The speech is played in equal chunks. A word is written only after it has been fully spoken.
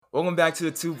Welcome back to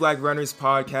the Two Black Runners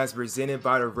podcast presented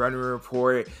by the Runner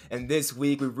Report. And this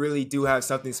week we really do have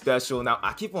something special. Now,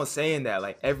 I keep on saying that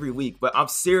like every week, but I'm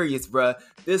serious, bruh.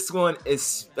 This one is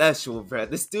special, bruh.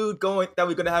 This dude that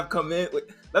we're gonna have come in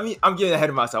with, I'm getting ahead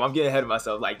of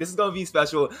myself. Like, this is gonna be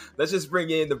special. Let's just bring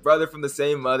in the brother from the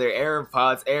same mother, Aaron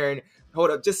Potts. Aaron,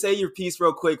 hold up, just say your piece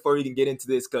real quick before we can get into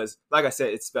this, because like I said,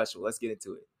 it's special. Let's get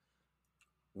into it.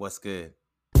 What's good?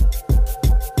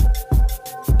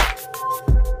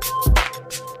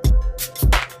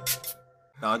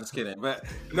 No, I'm just kidding. But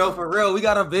no, for real, we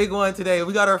got a big one today.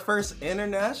 We got our first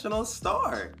international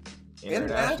star.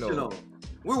 International.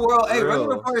 We're world. Hey, Runner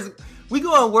Report, we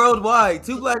going worldwide.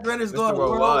 Two Black Runners going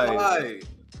worldwide.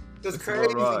 It's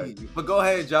crazy. Worldwide. But go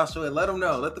ahead, Joshua, and let them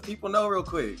know. Let the people know real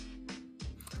quick.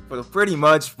 But pretty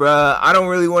much, bruh, I don't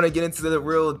really want to get into the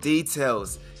real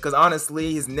details. Because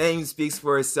honestly, his name speaks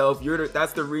for itself.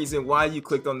 That's the reason why you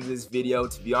clicked on this video,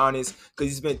 to be honest.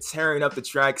 Because he's been tearing up the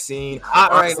track scene.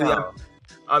 Honestly, right now.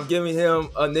 I'm giving him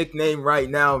a nickname right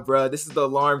now, bruh. This is the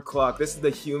alarm clock. This is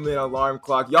the human alarm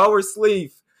clock. Y'all were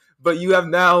asleep, but you have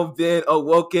now been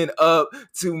awoken up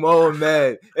to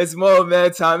Mohamed. It's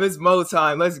Mohamed time. It's Mo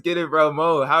time. Let's get it, bro.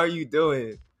 Mo, how are you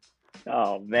doing?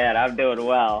 Oh, man, I'm doing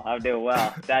well.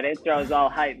 That intro is all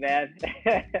hype, man.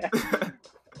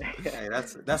 Hey,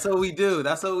 that's what we do.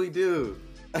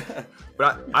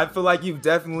 But I feel like you've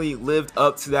definitely lived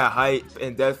up to that hype,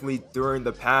 and definitely during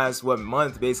the past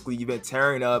month basically you've been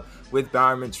tearing up with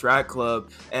Bowerman Track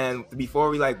Club. And before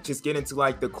we just get into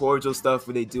the cordial stuff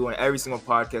what they do on every single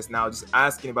podcast now, just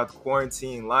asking about the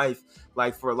quarantine life.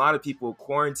 Like, for a lot of people,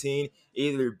 quarantine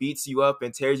either beats you up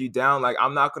and tears you down. Like,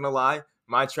 I'm not gonna lie,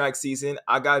 my track season,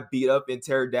 I got beat up and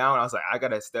tear down. I was like, I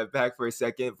gotta step back for a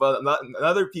second. But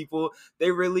other people,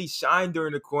 they really shine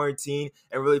during the quarantine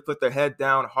and really put their head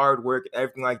down, hard work,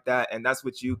 everything like that. And that's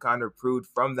what you kind of proved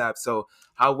from that. So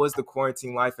how was the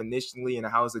quarantine life initially, and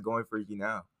how is it going for you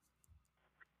now?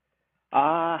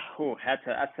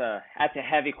 That's a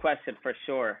heavy question for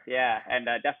sure. Yeah, and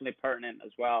definitely pertinent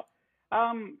as well.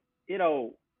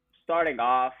 Starting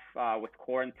off with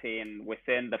quarantine,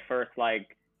 within the first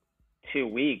 2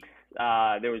 weeks,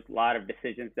 there was a lot of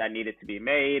decisions that needed to be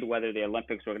made, whether the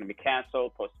Olympics were going to be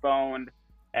canceled, postponed.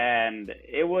 And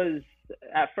it was,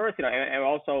 at first, and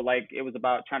also it was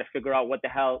about trying to figure out what the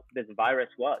hell this virus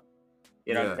was.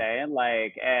 You know what I'm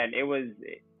saying? And it was,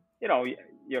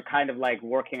 you're kind of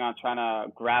working on trying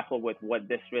to grapple with what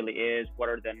this really is, what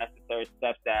are the necessary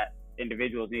steps that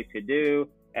individuals need to do.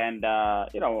 And,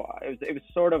 it was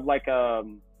sort of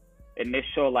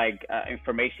initial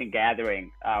information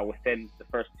gathering within the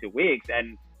first 2 weeks,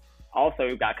 and also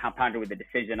it got compounded with the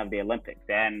decision of the Olympics.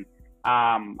 And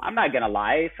I'm not gonna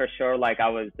lie, for sure, I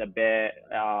was a bit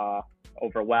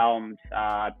overwhelmed,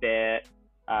 a bit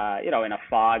in a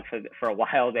fog for a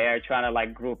while there, trying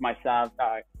to group myself,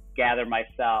 gather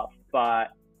myself.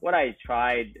 But what I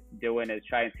tried doing is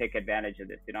try and take advantage of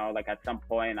this. At some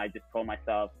point I just told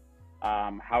myself,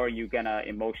 how are you gonna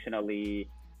emotionally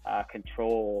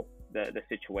control the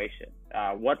situation?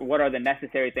 What are the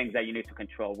necessary things that you need to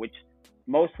control? Which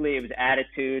mostly it was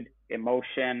attitude,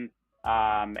 emotion,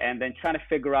 and then trying to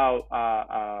figure out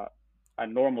a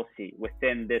normalcy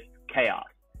within this chaos.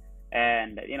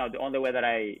 And the only way that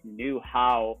I knew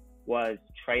how was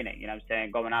training. I'm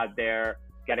saying, going out there,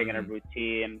 getting in a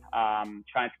routine,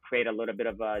 trying to create a little bit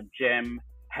of a gym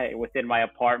within my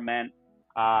apartment,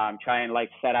 try and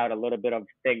set out a little bit of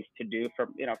things to do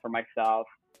for myself.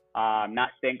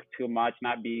 Not think too much,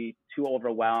 not be too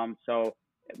overwhelmed. So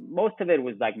most of it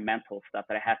was mental stuff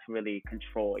that I had to really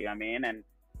control, you know what I mean? And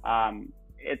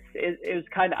it was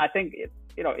kind of, I think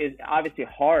it's obviously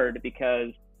hard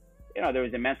because there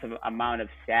was immense amount of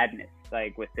sadness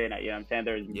within it, I'm saying?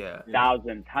 There's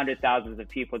thousands, hundreds of thousands of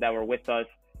people that were with us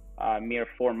mere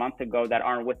 4 months ago that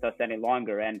aren't with us any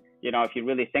longer. And if you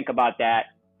really think about that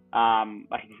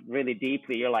really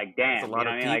deeply, you're damn, you know what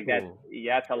I mean?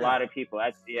 That's a lot of people.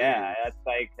 That's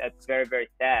very, very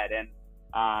sad. And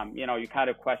you kind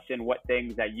of question what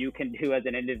things that you can do as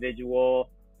an individual,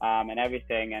 and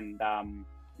everything. And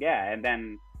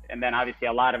and then obviously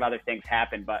a lot of other things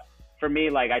happen. But for me,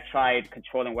 I tried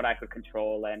controlling what I could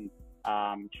control, and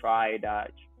trying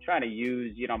to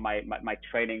use my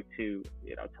training to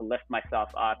to lift myself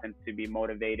up and to be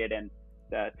motivated, and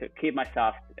to keep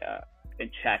myself in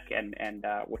check and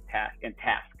with task.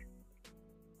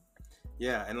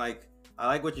 Yeah, and I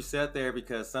like what you said there,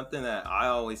 because something that I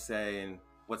always say, and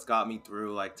what's got me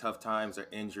through tough times or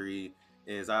injury,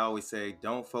 is I always say,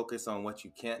 don't focus on what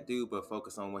you can't do, but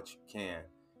focus on what you can.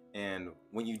 And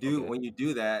when you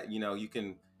do that,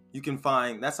 you can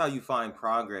find, that's how you find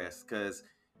progress. Because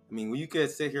I mean, you could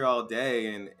sit here all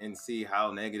day and see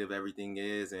how negative everything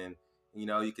is, and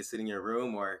you can sit in your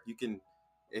room, or you can,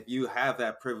 if you have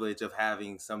that privilege of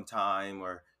having some time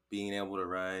or being able to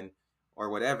run or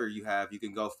whatever you have, you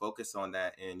can go focus on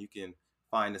that, and you can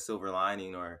find a silver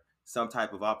lining or some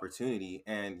type of opportunity.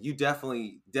 And you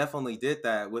definitely did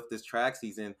that with this track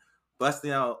season,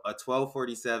 busting out a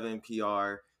 12:47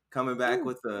 PR, coming back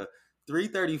with a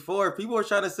 3:34. People were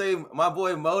trying to say my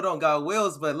boy Mo don't got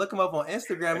wheels, but look him up on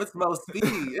Instagram. It's Mo Speed.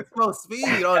 It's Mo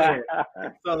Speed on it.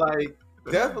 So like,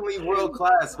 definitely world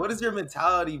class. What has your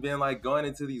mentality been like going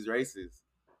into these races?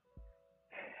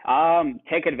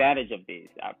 Take advantage of these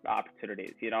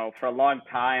opportunities. For a long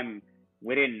time,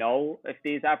 we didn't know if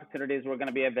these opportunities were going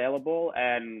to be available,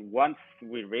 and once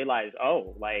we realized,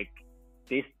 oh, like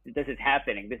this is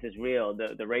happening, this is real.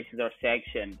 The races are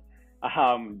sanctioned,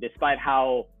 despite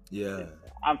how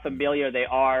unfamiliar they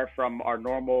are from our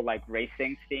normal like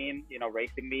racing scene,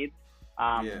 racing meets.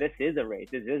 This is a race.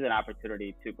 This is an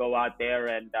opportunity to go out there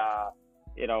and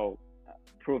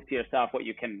prove to yourself what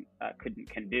you can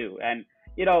do. And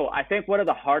I think one of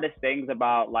the hardest things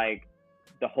about like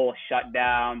the whole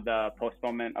shutdown, the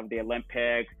postponement of the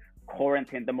Olympics,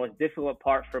 quarantine, the most difficult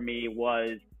part for me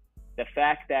was the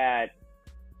fact that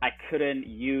I couldn't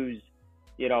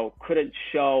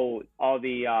show all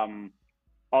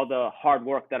the hard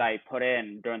work that I put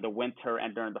in during the winter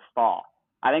and during the fall.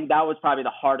 I think that was probably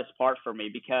the hardest part for me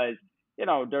because,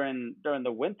 during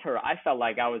the winter, I felt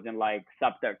like I was in like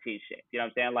sub 13 shape, you know what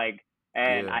I'm saying? Like,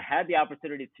 and I had the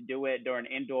opportunity to do it during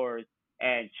indoors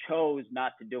and chose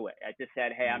not to do it. I just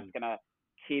said, hey, I'm just going to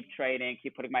keep training,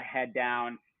 keep putting my head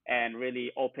down and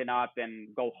really open up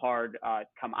and go hard,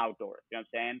 come outdoors, you know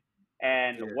what I'm saying?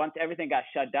 And once everything got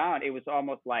shut down, it was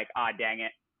almost like, dang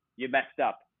it, you messed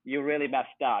up. You really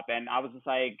messed up. And I was just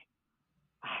like,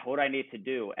 what do I need to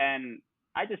do? And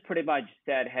I just pretty much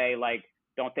said, hey, like,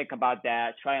 don't think about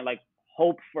that. Try and like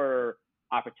hope for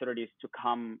opportunities to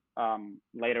come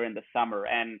later in the summer.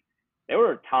 And there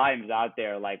were times out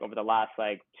there, like over the last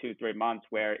like 2-3 months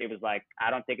where it was like, I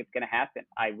don't think it's going to happen.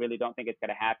 I really don't think it's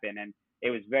going to happen. And it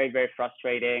was very, very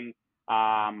frustrating.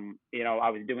 I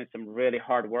was doing some really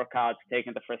hard workouts,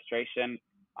 taking the frustration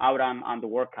out on the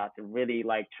workouts and really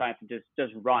like trying to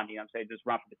just run, you know what I'm saying? Just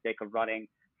run for the sake of running,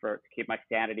 to keep my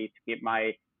sanity, to keep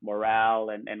my morale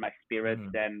and my spirits.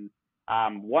 And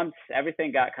once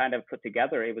everything got kind of put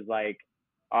together, it was like,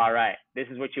 all right, this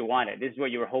is what you wanted. This is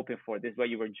what you were hoping for. This is what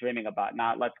you were dreaming about.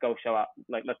 Now let's go show up.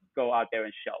 Like, let's go out there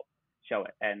and show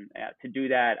it. And to do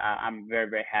that, I'm very,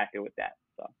 very happy with that.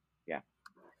 So, yeah.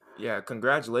 Yeah,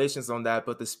 congratulations on that.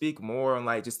 But to speak more on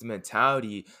like just the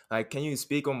mentality, like can you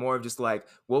speak on more of just like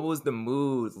what was the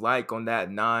mood like on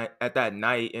that night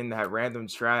in that random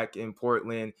track in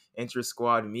Portland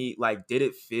inter-squad meet? Like, did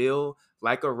it feel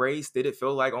like a race? Did it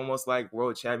feel like almost like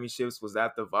World Championships? Was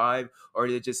that the vibe? Or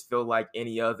did it just feel like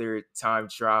any other time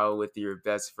trial with your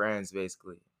best friends,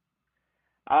 basically?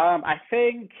 I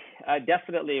think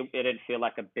definitely it didn't feel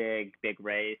like a big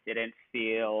race. It didn't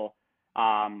feel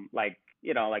like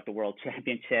like the World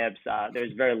Championships.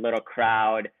 There's very little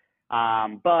crowd,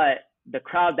 but the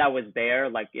crowd that was there,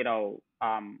 like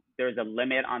there's a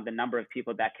limit on the number of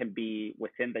people that can be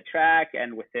within the track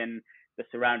and within the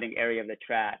surrounding area of the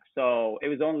track. So it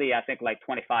was only I think like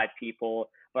 25 people,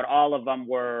 but all of them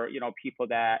were people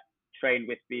that trained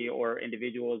with me or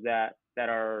individuals that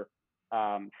are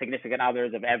significant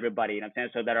others of everybody, you know what I'm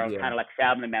saying? So that are kind of like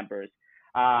family members.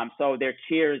 So their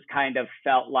cheers kind of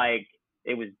felt like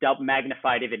it was double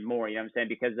magnified even more, you know what I'm saying?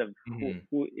 Because of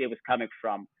who it was coming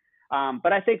from.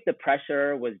 But I think the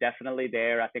pressure was definitely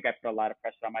there. I think I put a lot of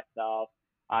pressure on myself.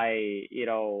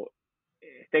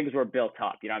 Things were built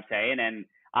up, you know what I'm saying? And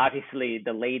obviously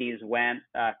the ladies went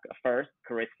first,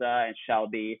 Carissa and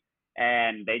Shelby,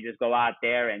 and they just go out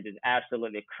there and just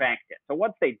absolutely cranked it. So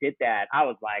once they did that, I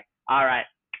was like, all right,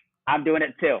 I'm doing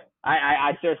it too.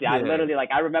 I seriously, I literally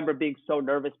I remember being so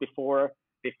nervous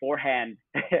beforehand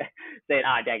saying,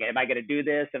 dang it, am I going to do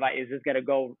this? Is this going to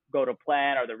go to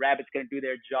plan? Are the rabbits going to do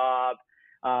their job?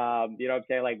 You know what I'm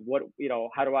saying? Like what,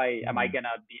 how do am I going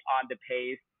to be on the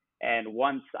pace? And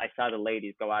once I saw the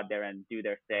ladies go out there and do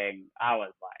their thing, I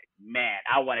was like, man,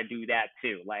 I want to do that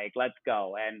too. Like, let's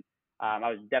go. And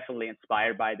I was definitely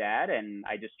inspired by that. And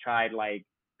I just tried like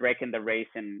breaking the race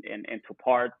into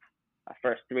parts.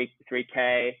 First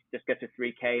 3K, just get to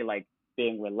 3K, like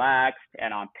being relaxed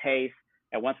and on pace.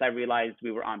 And once I realized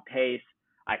we were on pace,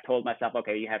 I told myself,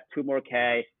 okay, you have 2 more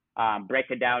K,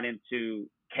 break it down into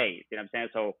Ks, you know what I'm saying?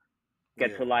 So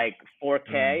get to like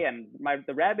 4K. And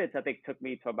the rabbits, I think, took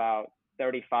me to about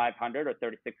 3,500 or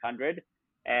 3,600.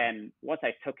 And once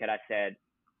I took it, I said,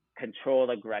 control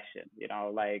aggression,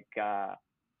 like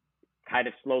kind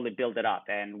of slowly build it up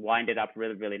and wind it up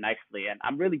really, really nicely. And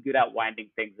I'm really good at winding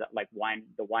things up, like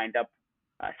the wind up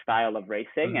style of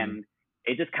racing. And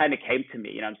it just kind of came to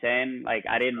me, you know what I'm saying? Like,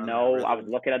 I didn't know. I was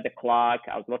looking at the clock.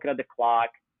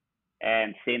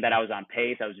 And seeing that I was on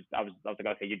pace, I was like,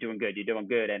 okay, you're doing good.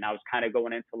 And I was kind of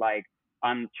going into like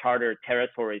uncharted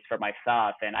territories for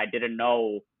myself. And I didn't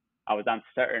know, I was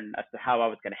uncertain as to how I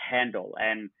was going to handle.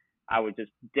 And I would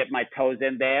just dip my toes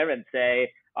in there and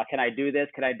say, can I do this?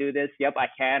 Yep, I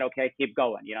can. Okay, keep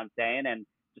going. You know what I'm saying? And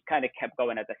just kind of kept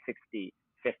going at the 60,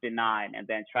 59, and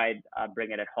then tried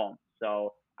bringing it home.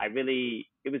 So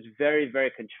it was very, very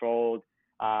controlled.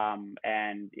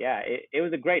 And yeah, it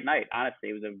was a great night. Honestly,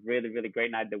 it was a really, really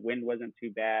great night. The wind wasn't too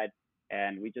bad,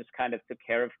 and we just kind of took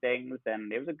care of things,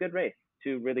 and it was a good race.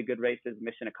 2 really good races,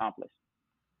 mission accomplished.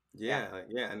 Yeah.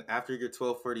 And after your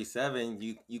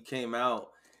 12:47, you came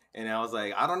out, and I was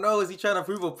like, I don't know, is he trying to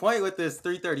prove a point with this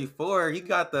 3:34? You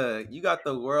got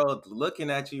the world looking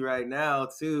at you right now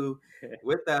too,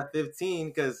 with that 15.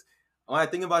 Because when I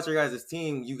think about your guys'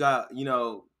 team, you got,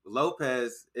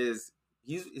 Lopez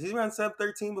he's run sub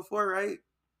 13 before, right?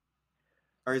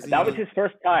 Or is that was his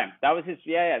first time. That was his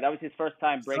first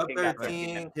time breaking sub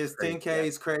 13. His 10K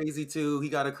is crazy too. He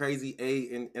got a crazy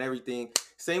 8 and everything.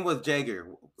 Same with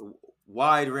Jager,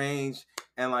 wide range,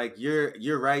 and like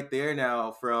you're right there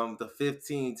now from the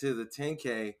 15 to the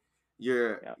 10K.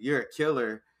 You're a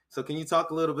killer. So can you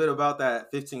talk a little bit about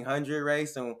that 1500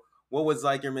 race and what was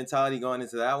like your mentality going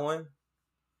into that one?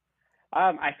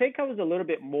 I think I was a little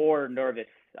bit more nervous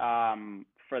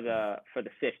for the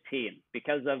 15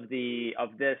 because of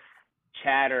this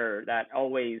chatter that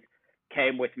always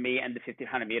came with me and the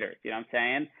 1500 meters. You know what I'm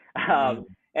saying?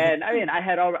 And I mean,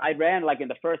 I ran like in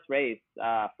the first race,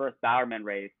 first Bowerman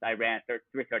race, I ran 3:39.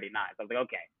 So I was like,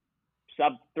 okay,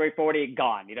 sub 3:40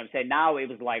 gone. You know what I'm saying? Now it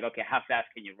was like, okay, how fast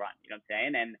can you run? You know what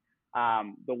I'm saying?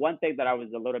 And the one thing that I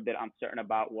was a little bit uncertain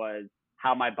about was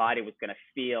how my body was going to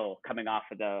feel coming off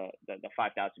of the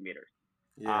 5,000 meters.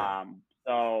 Yeah.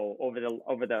 So over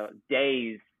the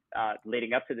days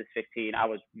leading up to this 15, I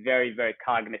was very, very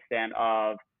cognizant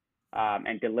of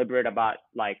and deliberate about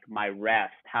like my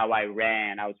rest, how I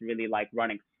ran. I was really like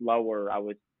running slower. I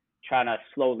was trying to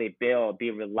slowly build,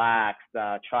 be relaxed,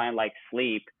 try and like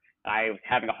sleep. I was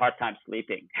having a hard time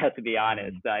sleeping, to be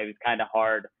honest. It was kind of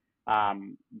hard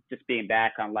just being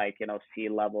back on like, sea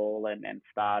level and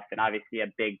stuff. And obviously a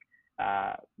big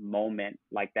moment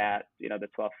like that, the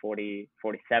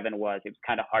 12:47 was, it was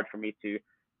kind of hard for me to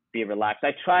be relaxed.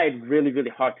 I tried really, really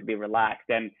hard to be relaxed.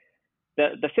 And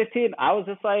the 15, I was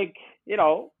just like,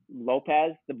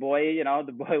 Lopez, the boy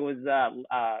was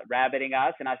rabbiting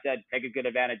us, and I said, take a good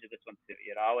advantage of this one too,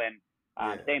 and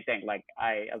same thing. Like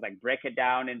I was like, break it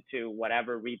down into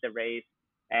whatever, read the race.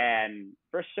 And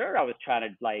for sure, I was trying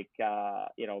to like,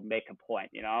 make a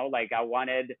point, like I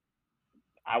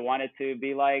wanted to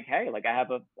be like, hey, like I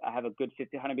have a good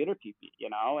 1500 meter PP,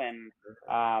 and I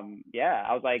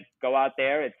was like, go out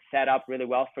there. It's set up really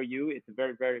well for you. It's a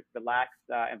very, very relaxed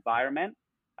environment.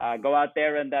 Go out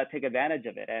there and take advantage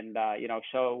of it, and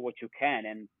show what you can.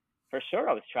 And for sure,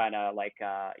 I was trying to like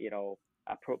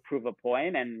prove a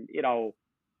point. And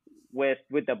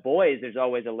with the boys, there's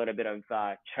always a little bit of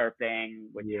chirping,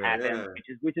 which happens,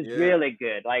 which is really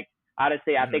good. Like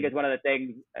honestly, I think it's one of the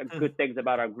things, good things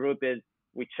about our group is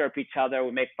we chirp each other,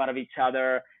 we make fun of each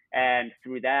other, and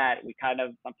through that, we kind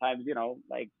of sometimes,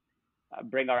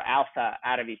 bring our alpha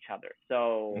out of each other.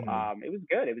 So it was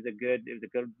good. It was a good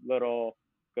little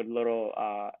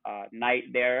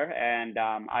night there, and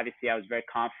obviously I was very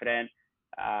confident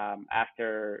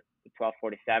after the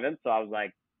 12:47. So I was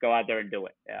like, go out there and do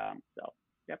it.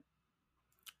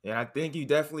 Yeah, I think you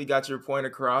definitely got your point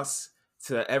across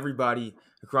to everybody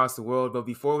across the world. But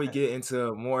before we get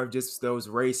into more of just those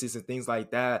races and things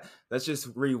like that, let's just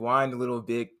rewind a little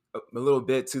bit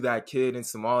to that kid in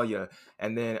Somalia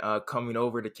and then coming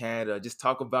over to Canada. Just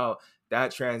talk about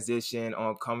that transition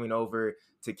on coming over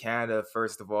to Canada,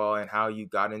 first of all, and how you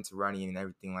got into running and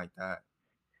everything like that.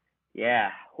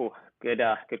 Yeah, good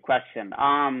question. So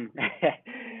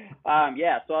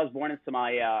I was born in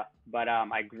Somalia, but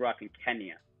I grew up in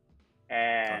Kenya.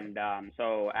 And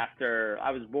so after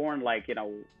I was born, like at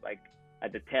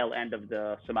the tail end of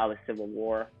the Somali Civil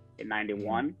War in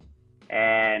 91,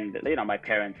 and my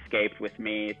parents escaped with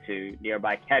me to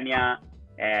nearby Kenya,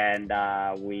 and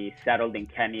we settled in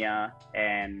Kenya,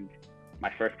 and my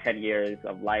first 10 years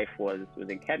of life was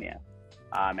in Kenya.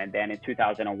 And then in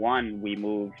 2001 we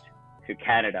moved to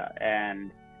Canada,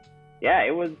 and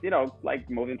it was like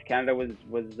moving to Canada was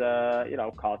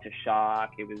culture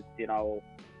shock. It was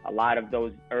a lot of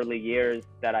those early years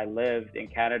that I lived in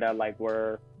Canada, like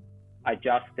were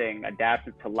adjusting,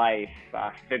 adapting to life,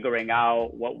 figuring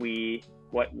out what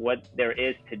there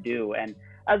is to do. And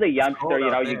as a youngster, you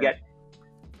know, you get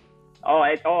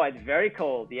it's very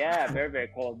cold. Yeah, very very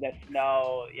cold. The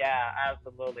snow. Yeah,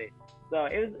 absolutely. So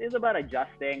it was about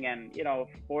adjusting, and you know,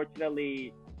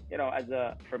 fortunately, you know,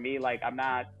 for me, like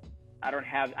I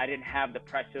didn't have the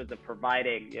pressures of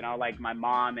providing. You know, like my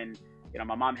mom, and you know,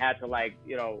 my mom had to like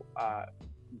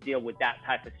deal with that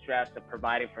type of stress of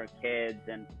providing for kids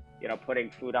and you know putting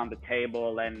food on the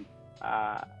table. And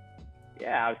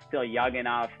yeah, I was still young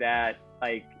enough that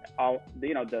like all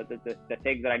you know the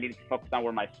things that I needed to focus on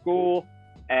were my school,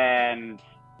 and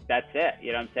that's it.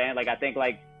 You know what I'm saying? Like I think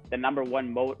like the number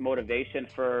one motivation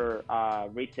for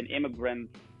recent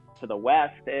immigrants to the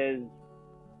West is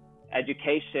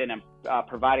education and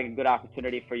providing a good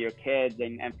opportunity for your kids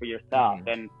and for yourself.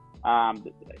 And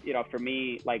you know, for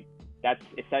me, like that's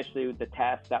essentially the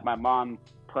task that my mom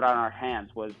put on our hands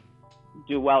was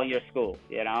do well in your school,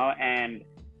 you know. And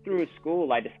through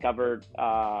school, I discovered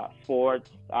sports,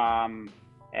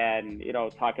 and you know,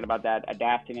 talking about that,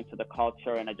 adapting into the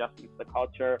culture and adjusting to the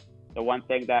culture. The one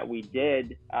thing that we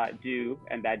did do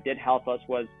and that did help us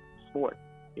was sports.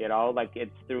 You know, like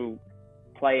it's through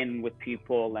playing with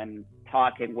people and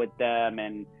talking with them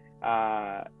and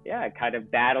yeah, kind of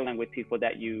battling with people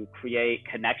that you create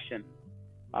connections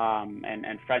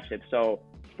and friendships. So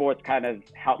sports kind of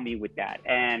helped me with that.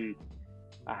 And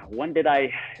when did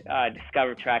I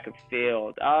discover track and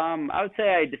field? I would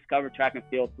say I discovered track and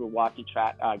field through watching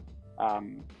track and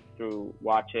field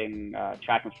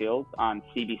on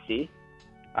CBC,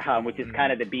 which is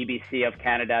kind of the BBC of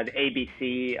Canada, the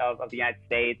ABC of the United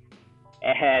States.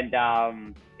 And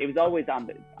it was always on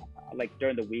like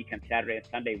during the week on Saturday and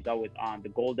Sunday, it was always on the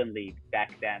Golden League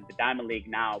back then, the Diamond League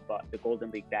now, but the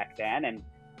Golden League back then. And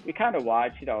we kind of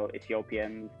watched, you know,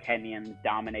 Ethiopians, Kenyans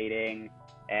dominating,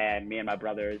 and me and my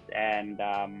brothers. And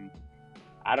I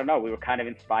don't know, we were kind of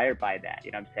inspired by that,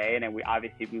 you know what I'm saying? And we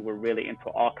were really into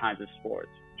all kinds of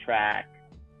sports, track,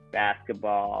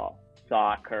 basketball,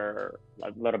 soccer,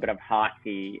 a little bit of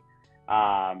hockey.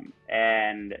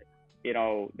 And, you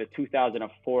know, the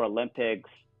 2004 Olympics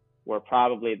were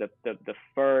probably the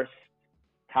first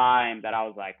time that I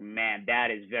was like, man,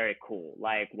 that is very cool.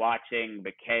 Like watching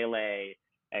Bekele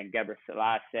and Gebre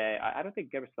Selassie. I don't think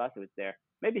Gebre Selassie was there.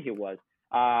 Maybe he was.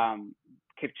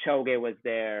 Kipchoge was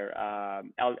there.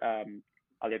 Eliud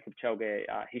Kipchoge,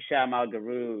 Hisham Al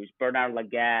Garouj, Bernard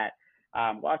Lagat.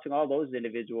 Watching all those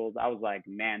individuals, I was like,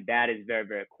 man, that is very,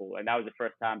 very cool. And that was the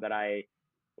first time that I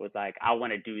was like, I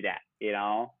want to do that, you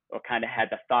know, or kind of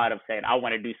had the thought of saying, I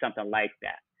want to do something like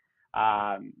that.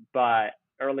 But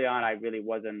early on, I really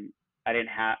wasn't. I didn't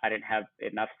have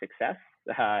enough success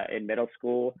in middle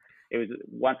school. It was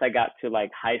once I got to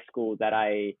like high school that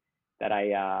I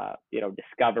you know,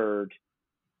 discovered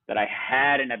that I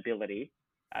had an ability,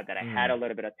 that I had a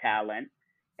little bit of talent,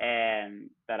 and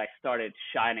that I started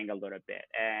shining a little bit.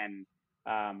 And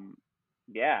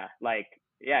yeah,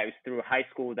 it was through high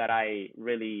school that I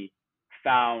really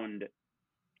found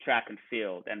track and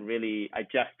field and really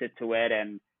adjusted to it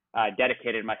and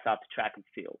dedicated myself to track and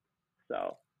field.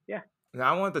 So yeah.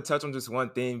 Now I wanted to touch on just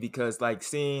one thing because like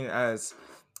seeing as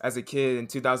a kid in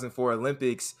 2004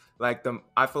 Olympics, like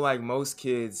I feel like most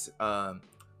kids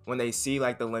when they see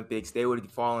like the Olympics, they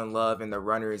would fall in love in the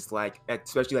runners, like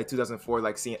especially like 2004,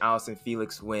 like seeing Allison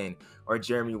Felix win or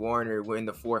Jeremy Warner win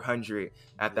the 400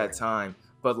 at that time.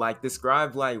 But like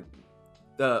describe like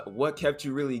what kept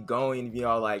you really going, you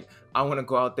know, like I want to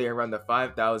go out there and run the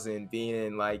 5,000 being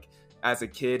in like as a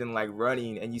kid and like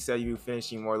running, and you said you were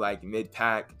finishing more like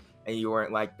mid-pack and you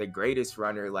weren't like the greatest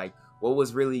runner. Like what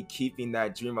was really keeping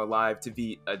that dream alive to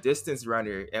be a distance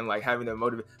runner and like having the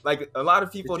motivate? Like a lot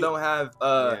of people don't have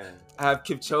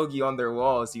Kipchoge on their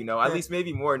walls, you know, at least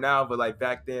maybe more now, but like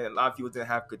back then a lot of people didn't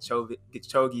have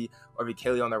Kipchoge or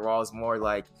Bekele on their walls. More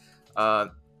like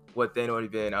what then would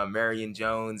have been Marion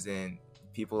Jones and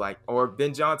people like, or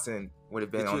Ben Johnson would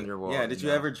have been on your wall. Yeah, did you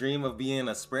ever dream of being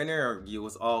a sprinter, or you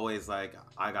was always like,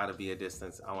 I gotta be I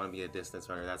want to be a distance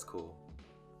runner? That's cool.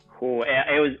 Cool.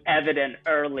 It was evident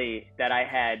early that I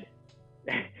had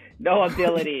no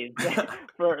abilities to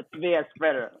be a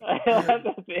sprinter. Let's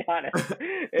be honest.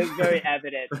 It was very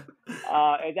evident.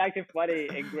 It's actually funny,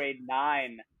 in grade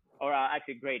 9, or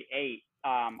actually grade 8,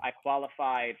 I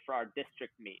qualified for our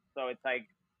district meet. So it's like,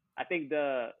 I think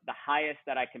the highest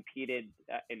that I competed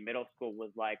in middle school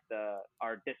was like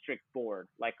our district board,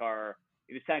 like it was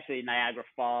essentially Niagara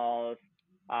Falls,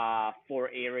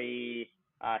 Fort Erie,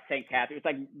 St. Catharines. It was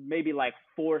like maybe like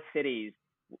 4 cities,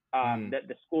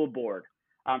 the school board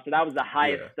So that was the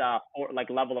highest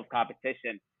level of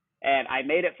competition. And I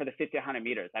made it for the 1500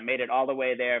 meters. I made it all the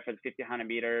way there for the 1500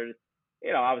 meters.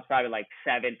 I was probably like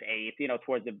 7th, 8th,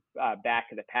 towards the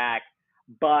back of the pack.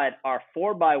 But our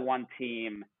 4x1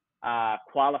 team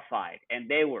qualified, and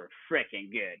they were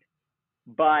freaking good.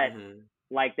 But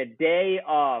like the day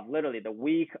of, literally the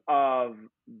week of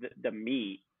the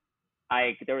meet,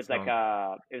 there was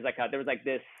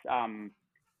this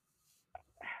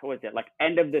what was it, like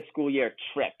end of the school year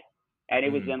trip, and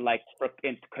it was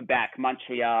in Quebec,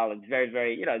 Montreal. It's very,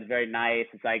 very, it's very nice.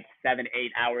 It's like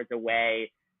 7-8 hours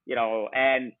away,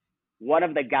 and one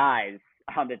of the guys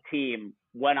on the team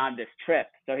went on this trip,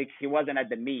 so he wasn't at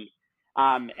the meet.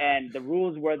 And the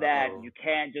rules were that you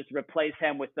can't just replace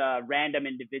him with a random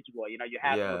individual. You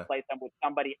have to replace him with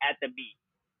somebody at the meet.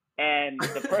 And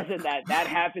the person that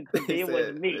happened to be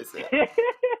was me.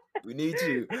 We need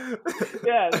you.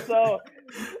 Yeah, so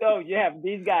you have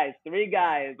these guys, 3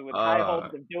 guys with high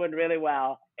hopes of doing really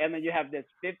well, and then you have this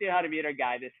 1500 meter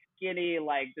guy, this skinny,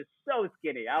 just so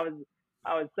skinny. I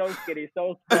was so skinny,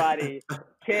 so scrawny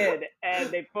kid, and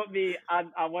they put me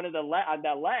on one of on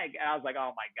that leg, and I was like,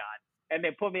 oh my god. And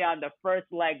they put me on the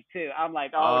first leg too. I'm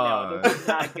like, oh no, this is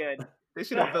not good. They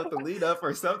should have built the lead up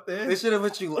or something. They should have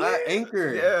put you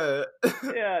anchored. Yeah.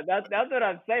 Yeah, that's what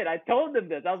I'm saying. I told them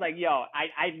this. I was like, yo,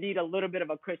 I need a little bit of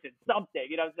a cushion, something,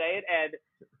 you know what I'm saying? And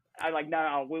I'm like,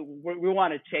 no, we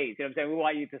want to chase, you know what I'm saying? We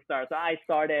want you to start. So I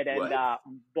started, and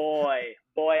boy,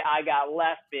 I got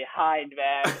left behind,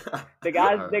 man. The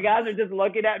guys are just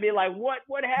looking at me like,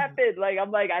 what happened? Like,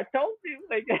 I'm like, I told you.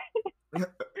 Like,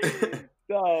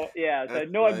 so yeah, so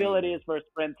no abilities for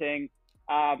sprinting.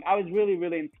 I was really,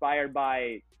 really inspired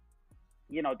by,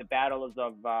 the battles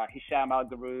of Hisham El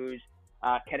Guerrouj,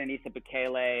 Kenenisa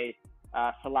Bekele,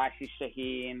 Salashi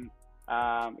Shaheen,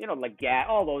 Lagat,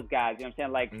 all those guys, you know what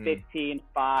I'm saying? Like 15,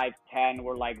 5, 10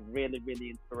 were like really, really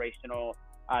inspirational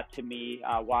to me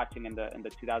watching in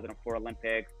the 2004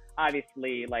 Olympics.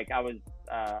 Obviously, like I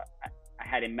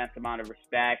had immense amount of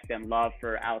respect and love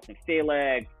for Allyson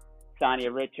Felix,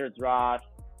 Sanya Richards-Ross,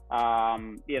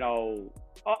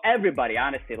 everybody,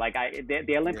 honestly. Like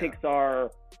the Olympics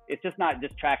are, it's just not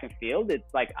just track and field,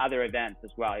 it's like other events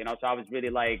as well, so I was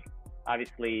really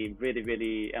obviously really,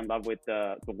 really in love with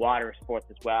the water sports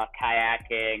as well,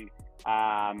 kayaking,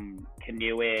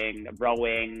 canoeing,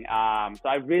 rowing. So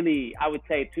I would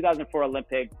say 2004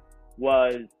 Olympics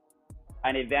was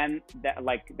an event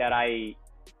that I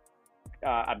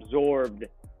absorbed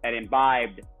and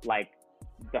imbibed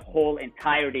the whole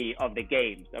entirety of the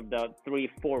games, of the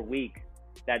 3-4 weeks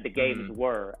that the games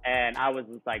were. And I was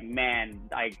just like, man,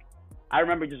 I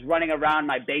remember just running around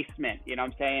my basement, you know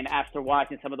what I'm saying, after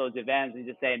watching some of those events and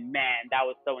just saying, man, that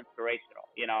was so inspirational,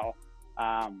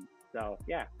 So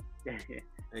yeah.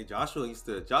 Hey, Joshua used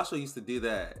to do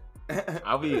that.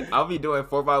 I'll be doing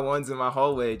 4x1s in my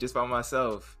hallway just by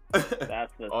myself.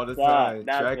 That's all the time.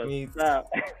 That's track meets.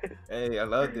 Hey, I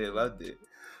loved it.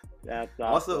 That's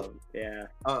awesome. Also, yeah.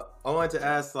 I wanted to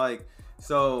ask,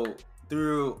 so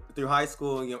through high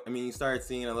school, you started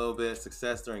seeing a little bit of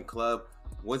success during club.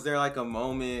 Was there a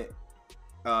moment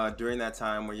during that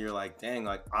time where you're like, dang,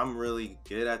 I'm really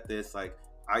good at this, I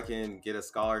can get a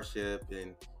scholarship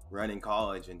and run in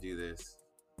college and do this?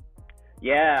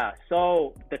 Yeah,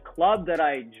 so the club that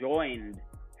I joined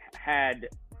had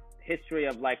history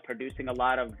of producing a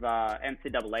lot of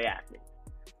NCAA athletes.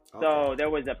 Okay. So there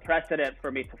was a precedent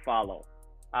for me to follow.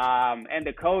 And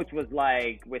the coach was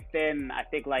within, I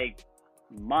think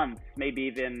months, maybe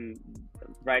even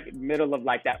right middle of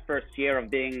that first year of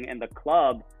being in the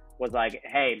club, was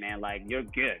hey man, you're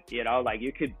good, you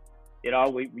could,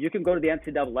 you can go to the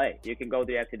NCAA,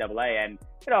 and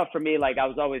for me, I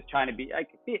was always trying to be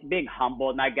being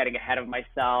humble, not getting ahead of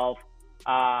myself.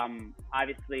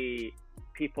 Obviously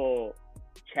people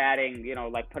chatting,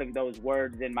 putting those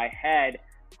words in my head,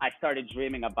 I started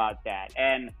dreaming about that.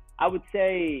 And I would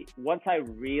say once I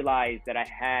realized that I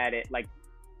had it,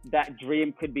 that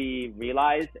dream could be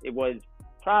realized, it was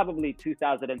probably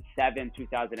 2007,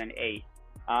 2008.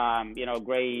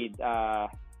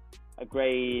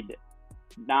 Grade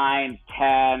 9,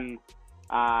 10.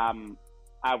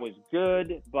 I was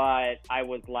good, but I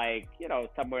was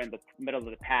somewhere in the middle of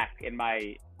the pack in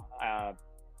my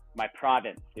my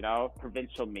province,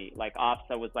 provincial meet.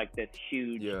 OFSA was this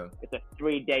huge, it's a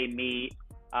 3-day meet.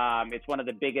 It's one of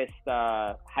the biggest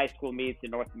high school meets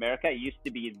in North America. It used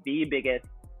to be the biggest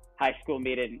high school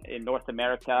meet in North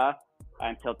America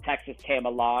until Texas came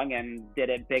along and did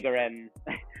it bigger and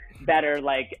better.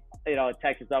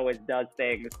 Texas always does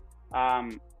things.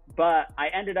 But I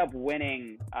ended up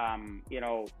winning,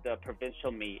 the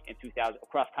provincial meet in 2000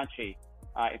 cross country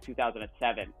in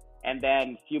 2007. And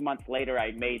then a few months later,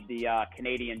 I made the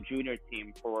Canadian junior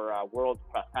team for World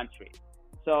Cross Country.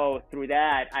 So through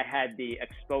that, I had the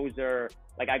exposure,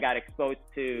 like I got exposed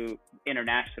to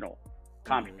international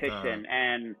competition.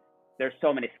 And there's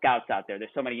so many scouts out there.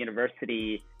 There's so many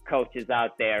university coaches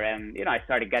out there. And, I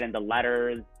started getting the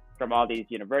letters from all these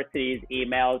universities,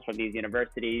 emails from these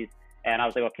universities. And I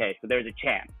was like, okay, so there's a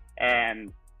chance.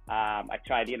 And I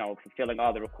tried, fulfilling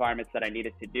all the requirements that I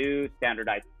needed to do,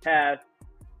 standardized tests,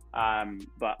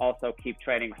 but also keep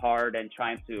training hard and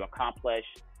trying to accomplish,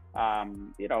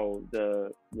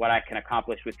 what I can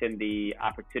accomplish within the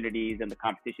opportunities and the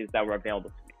competitions that were available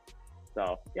to me.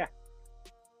 So, yeah.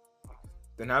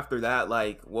 Then after that,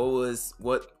 like, when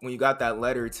you got that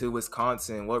letter to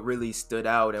Wisconsin, what really stood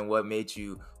out and what made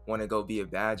you want to go be a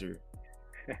Badger?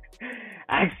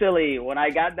 Actually, when I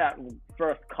got that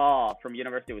first call from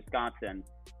University of Wisconsin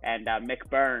and Mick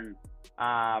Byrne,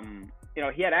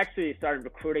 he had actually started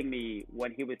recruiting me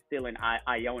when he was still in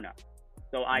Iona.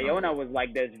 So Iona was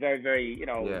like this very, very,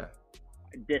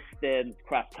 distant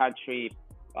cross-country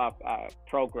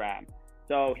program.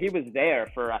 So he was there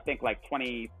for, I think, like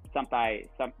 20-something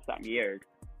years.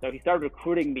 So he started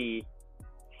recruiting me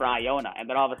for Iona. And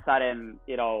then all of a sudden,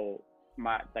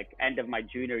 my end of my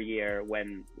junior year,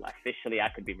 when officially I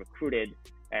could be recruited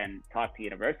and talk to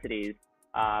universities,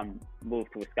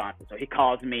 moved to Wisconsin. So he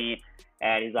calls me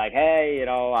and he's like, hey,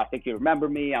 I think you remember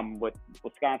me. I'm with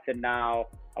Wisconsin now.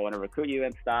 I want to recruit you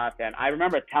and stuff. And I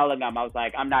remember telling him, I was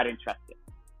like, I'm not interested,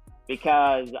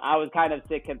 because I was kind of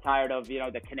sick and tired of,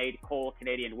 the cold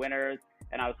Canadian winters.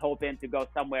 And I was hoping to go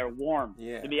somewhere warm,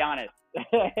 to be honest.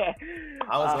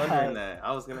 I was wondering that.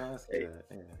 I was going to ask you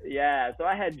that. Yeah. So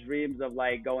I had dreams of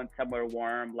like going somewhere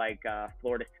warm, like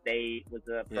Florida State was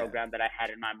a program that I had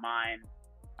in my mind.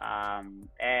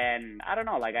 And I don't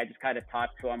know, like I just kind of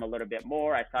talked to him a little bit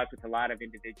more. I talked with a lot of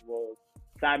individuals.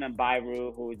 Simon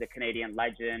Byru, who is a Canadian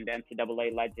legend,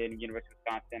 NCAA legend, University of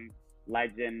Wisconsin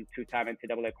legend, two-time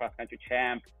NCAA cross-country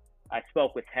champ. I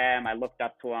spoke with him. I looked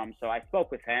up to him. So I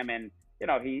spoke with him, and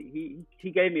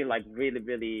he gave me like really,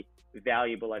 really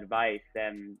valuable advice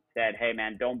and said, hey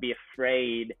man, don't be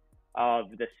afraid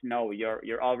of the snow.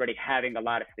 You're already having a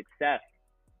lot of success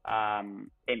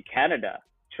in Canada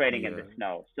training in the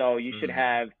snow. So you should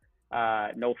have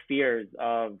no fears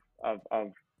of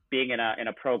being in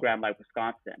a program like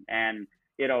Wisconsin. And,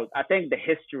 I think the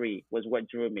history was what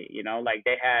drew me, like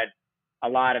they had a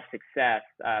lot of success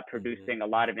producing a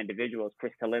lot of individuals,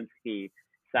 Chris Talinsky,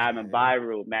 Simon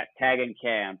Byru, Matt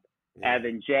Tagenkamp,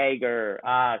 Evan Jager,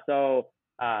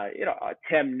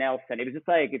 Tim Nelson. It was just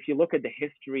like, if you look at the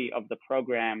history of the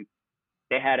program,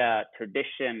 they had a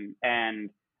tradition and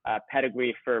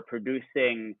pedigree for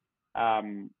producing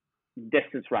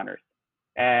distance runners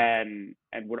and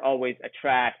would always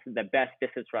attract the best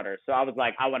distance runners. So I was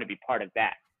like, I want to be part of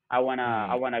that. I want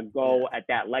to go at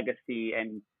that legacy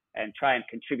and try and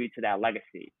contribute to that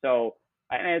legacy. So,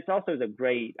 and it's also a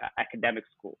great academic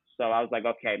school. So I was like,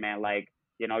 okay, man, like,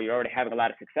 you're already having a lot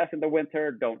of success in the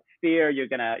winter. Don't fear. You're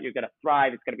gonna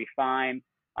thrive. It's gonna be fine.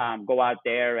 Go out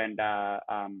there and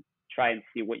try and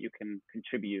see what you can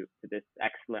contribute to this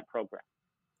excellent program.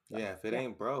 So, if it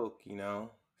ain't broke,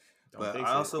 But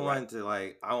I also wanted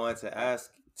to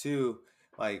ask too,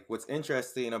 like, what's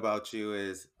interesting about you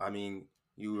is, I mean,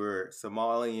 you were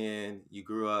Somalian, you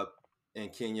grew up in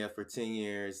Kenya for 10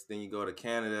 years, then you go to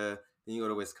Canada, then you go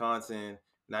to Wisconsin,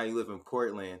 now you live in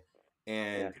Portland.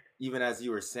 And even as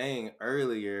you were saying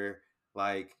earlier,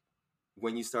 like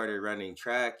when you started running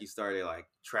track, you started like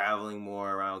traveling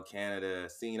more around Canada,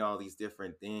 seeing all these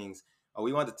different things.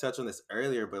 We wanted to touch on this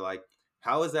earlier, but like,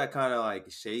 how has that kind of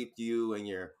like shaped you and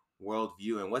your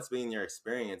worldview, and what's been your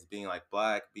experience being like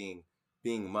Black, being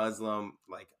Muslim?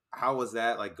 Like, how was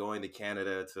that like going to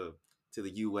Canada to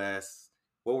the US?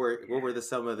 What were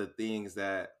some of the things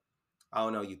that, I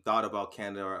don't know, you thought about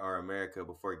Canada or America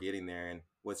before getting there, and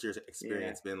what's your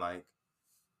experience been like?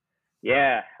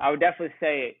 Yeah, I would definitely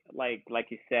say, like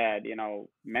you said,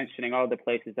 mentioning all the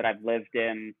places that I've lived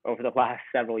in over the last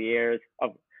several years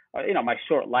of, my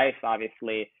short life,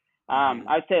 obviously.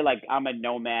 I'd say like I'm a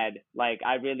nomad. Like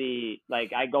I really,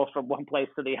 like I go from one place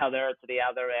to the other,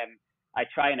 and I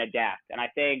try and adapt. And I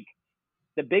think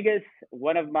the biggest,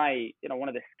 one of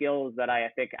the skills that I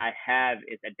think I have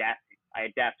is adapting. I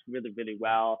adapt really, really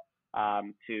well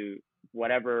to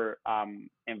whatever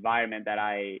environment that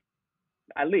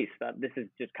this has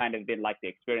just kind of been like the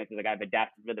experience. Like I've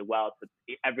adapted really well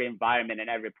to every environment and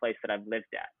every place that I've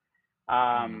lived at.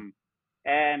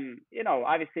 And,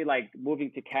 obviously like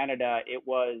moving to Canada, it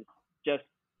was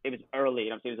early,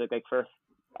 it was like first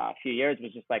few years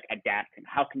was just like adapting.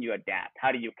 How can you adapt?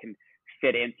 How do you can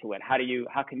fit into it?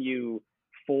 How can you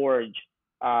forge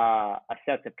a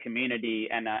sense of community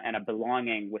and a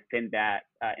belonging within that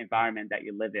environment that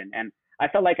you live in? And I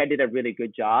felt like I did a really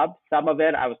good job. Some of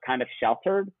it I was kind of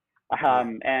sheltered,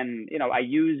 and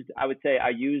I would say I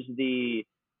used the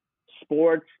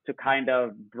sports to kind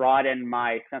of broaden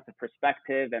my sense of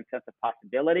perspective and sense of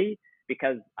possibility,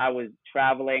 because I was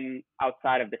traveling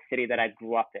outside of the city that I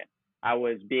grew up in. I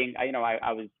was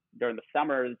I was during the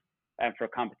summers and for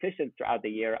competitions throughout the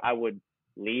year, I would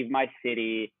leave my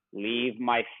city, leave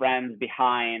my friends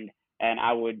behind, and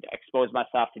I would expose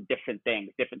myself to different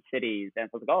things, different cities. And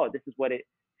so I was like, oh, this is what it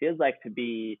feels like to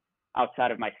be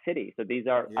outside of my city. So these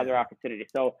are other opportunities.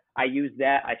 So I use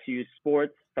that. I use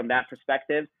sports from that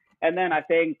perspective. And then I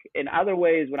think in other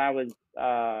ways, when I was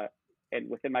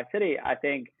within my city, I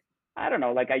think, I don't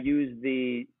know, like I use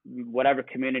the whatever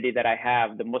community that I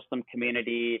have, the Muslim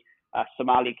community,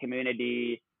 Somali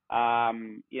community,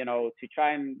 to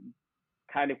try and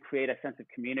kind of create a sense of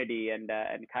community and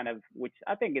kind of, which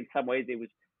I think in some ways it was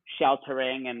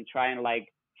sheltering and trying to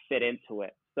like fit into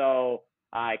it. So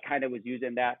I kind of was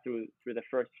using that through the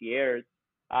first years.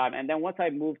 And then once I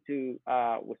moved to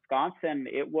Wisconsin,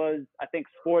 I think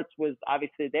sports was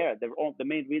obviously there. The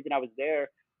main reason I was there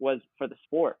was for the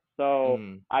sport. So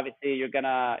obviously you're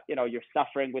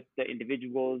suffering with the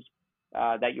individuals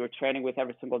that you're training with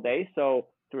every single day. So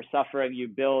through suffering, you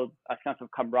build a sense of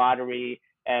camaraderie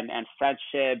and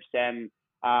friendships and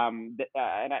a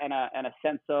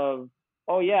sense of,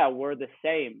 oh yeah, we're the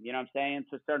same. You know what I'm saying?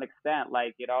 To a certain extent,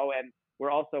 and we're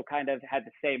also kind of had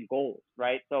the same goals,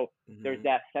 right? So there's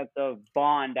that sense of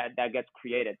bond that gets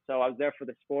created. So I was there for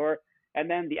the sport. And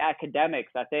then the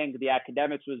academics, I think the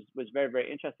academics was very,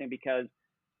 very interesting because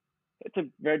it's a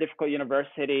very difficult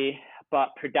university, but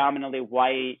predominantly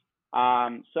white.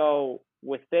 So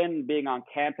within being on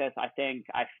campus, I think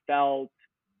I felt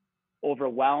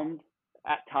overwhelmed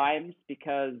at times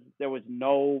because there was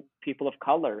no people of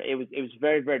color. It was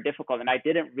very, very difficult. And I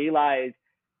didn't realize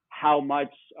how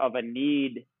much of a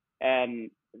need and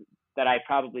that I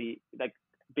probably like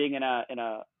being in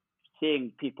a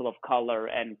seeing people of color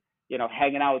and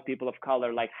hanging out with people of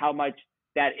color, like how much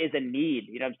that is a need,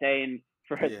 you know what I'm saying,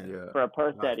 for a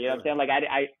person, you know what I'm saying? Like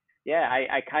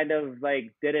I kind of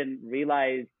like didn't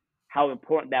realize how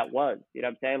important that was, you know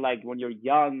what I'm saying? Like when you're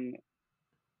young,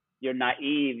 you're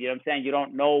naive, you know what I'm saying? You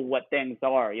don't know what things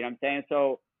are, you know what I'm saying?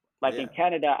 So like in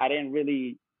Canada, I didn't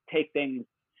really take things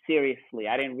seriously.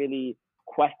 I didn't really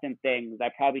question things. I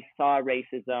probably saw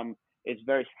racism. It's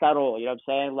very subtle, you know what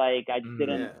I'm saying? Like I just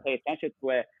didn't pay attention to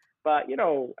it. But,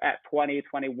 at 20,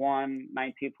 21,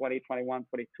 19, 20, 21,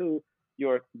 22,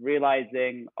 you're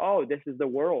realizing, oh, this is the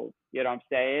world, you know what I'm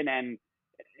saying? And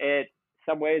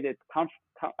some ways it's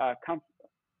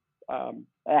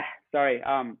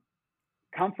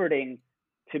comforting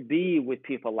to be with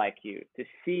people like you, to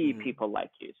see people like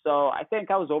you. So I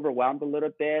think I was overwhelmed a little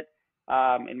bit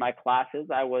in my classes.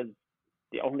 I was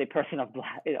the only person of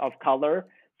color.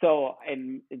 So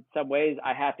in some ways,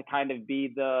 I had to kind of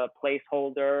be the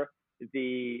placeholder,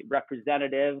 the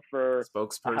representative for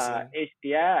spokesperson.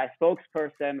 A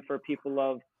spokesperson for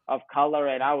people of color,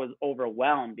 and I was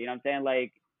overwhelmed. You know what I'm saying?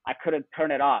 Like I couldn't turn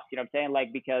it off. You know what I'm saying?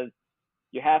 Like because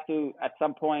you have to at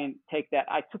some point take that.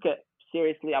 I took it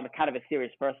seriously. I'm kind of a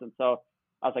serious person, so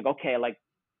I was like, okay, like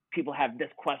people have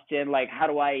this question, like how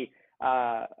do I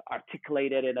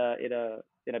articulate it in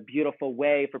a beautiful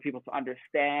way for people to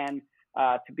understand,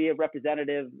 to be a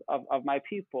representative of my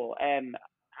people. And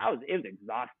it was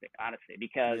exhausting, honestly,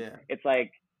 because it's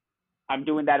like I'm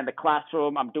doing that in the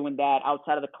classroom, I'm doing that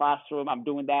outside of the classroom, I'm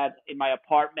doing that in my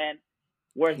apartment.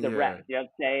 Where's the rest? You know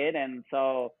what I'm saying? And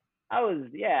so I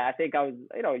think I was,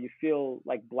 you feel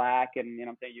like black, and you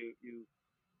know what I'm saying,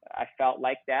 I felt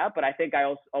like that. But I think I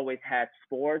also always had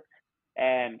sports.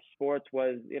 And sports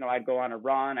was, I'd go on a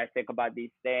run, I think about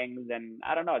these things, and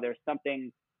I don't know, there's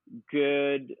something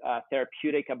good,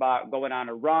 therapeutic about going on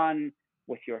a run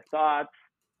with your thoughts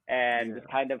and just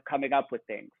kind of coming up with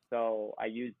things. So I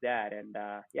used that, and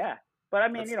but I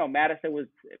mean, Madison was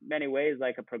in many ways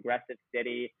like a progressive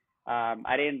city.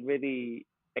 I didn't really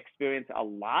experience a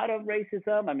lot of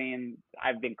racism. I mean,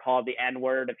 I've been called the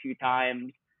N-word a few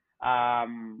times,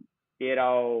 you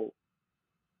know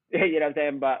what I'm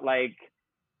saying? But like,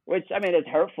 which I mean, it's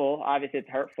hurtful. Obviously, it's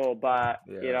hurtful. But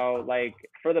like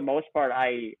for the most part,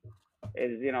 like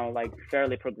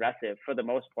fairly progressive for the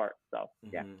most part. So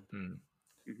yeah.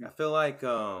 I feel like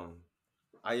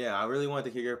I really wanted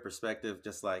to hear your perspective.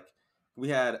 Just like we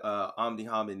had Amdi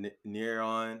Hamid Nir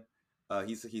on.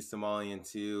 He's Somalian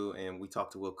too, and we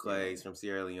talked to Will Clay. He's from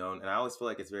Sierra Leone, and I always feel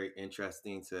like it's very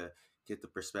interesting to get the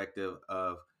perspective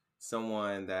of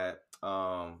someone that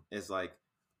is like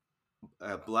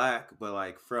black, but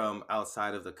like from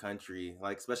outside of the country,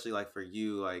 like especially like for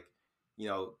you, like you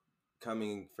know,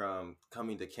 coming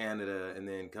to Canada and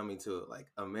then coming to like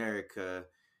America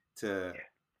to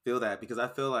feel that, because I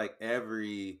feel like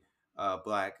every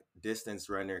black distance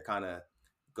runner kind of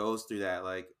goes through that.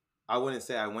 Like I wouldn't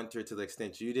say I went through it to the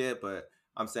extent you did, but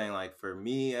I'm saying like for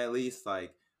me at least,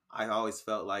 like I always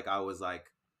felt like I was like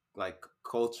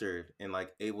cultured and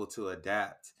like able to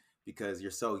adapt, because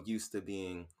you're so used to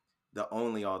being the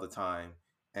only all the time.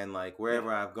 And like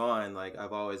wherever I've gone, like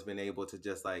I've always been able to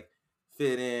just like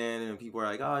fit in, and people are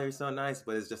like, "Oh, you're so nice,"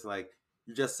 but it's just like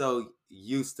you're just so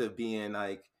used to being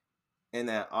like in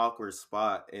that awkward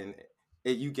spot, and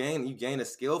you gain a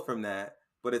skill from that.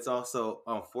 But it's also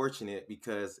unfortunate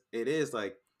because it is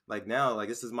like now, like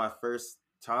this is my first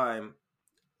time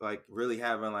like really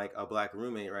having like a black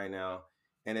roommate right now,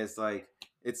 and it's like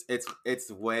it's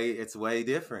way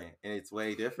different, and it's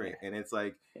way different, and it's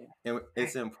like and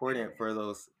it's important for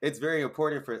those, it's very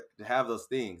important for to have those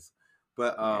things.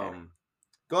 But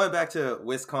going back to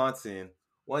Wisconsin,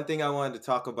 one thing I wanted to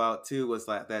talk about too was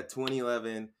like that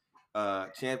 2011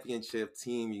 championship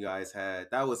team you guys had.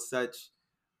 That was such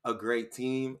a great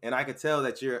team, and I could tell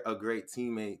that you're a great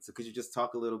teammate. So could you just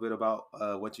talk a little bit about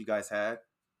what you guys had?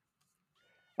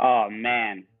 Oh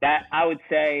man, that I would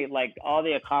say like all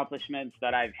the accomplishments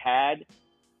that I've had,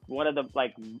 one of the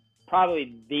like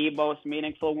probably the most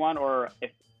meaningful one, or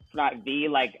if not the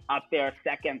like up there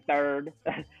second, third,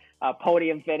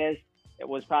 podium finish. It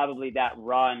was probably that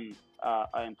run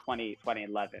in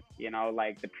 2011. You know,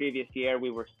 like the previous year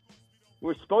we were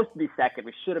supposed to be second.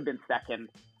 We should have been second,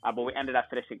 but we ended up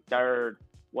finishing third.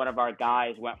 One of our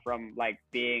guys went from like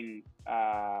being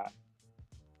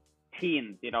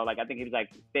teens, you know, like I think he was like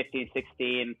 15,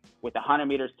 16 with 100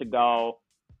 meters to go.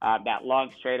 That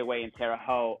long straightaway in Terre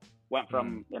Haute went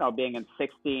from, you know, being in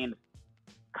 16,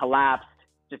 collapsed,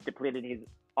 just depleted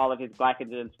all of his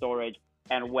glycogen storage,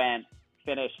 and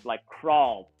finished, like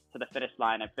crawled to the finish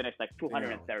line and finished like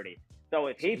 230. So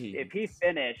if he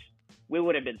finished, we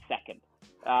would have been second.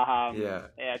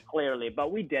 Clearly,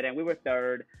 but we didn't. We were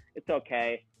third. It's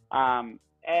okay.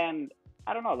 And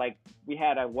I don't know, like we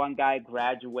had one guy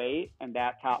graduate in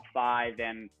that top five,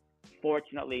 and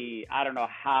fortunately, I don't know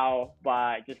how,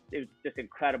 but it was just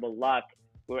incredible luck.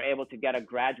 We were able to get a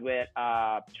graduate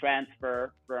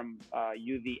transfer from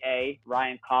UVA,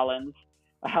 Ryan Collins.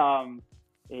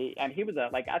 He was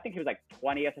I think he was like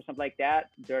 20th or something like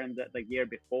that during the year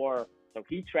before. So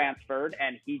he transferred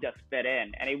and he just fit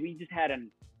in, and we just had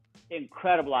an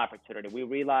incredible opportunity. We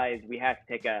realized we had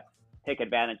to take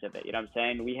advantage of it. You know what I'm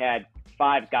saying? We had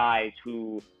 5 guys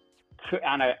who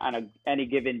on any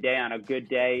given day, on a good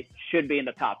day, should be in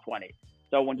the top 20.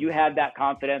 So when you have that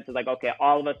confidence, it's like, okay,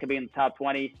 all of us can be in the top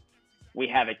 20. We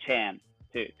have a chance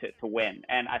to win.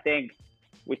 And I think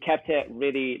we kept it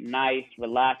really nice,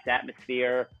 relaxed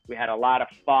atmosphere. We had a lot of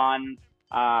fun.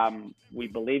 We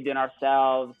believed in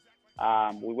ourselves.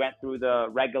 We went through the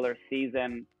regular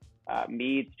season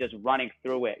meets just running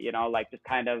through it, you know, like just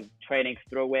kind of training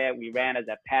through it. We ran as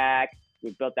a pack.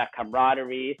 We built that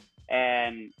camaraderie.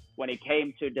 And when it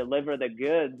came to deliver the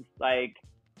goods, like,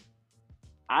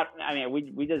 I mean,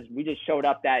 we just showed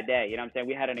up that day. You know what I'm saying?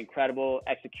 We had an incredible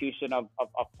execution of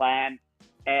plan.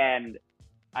 And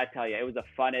I tell you, it was the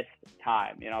funnest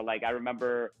time. You know, like I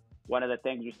remember one of the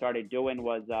things we started doing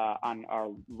was on our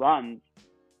runs,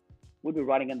 we'd be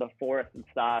running in the forest and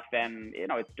stuff. And, you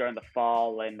know, it's during the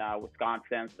fall in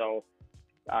Wisconsin. So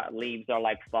leaves are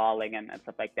like falling and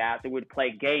stuff like that. So we'd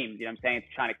play games, you know what I'm saying?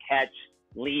 Trying to catch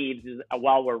leaves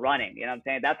while we're running. You know what I'm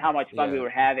saying? That's how much fun we were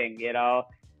having, you know?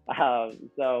 So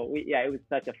it was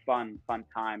such a fun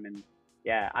time. And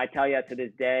yeah, I tell you, to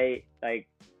this day, like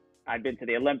I've been to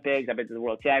the Olympics, I've been to the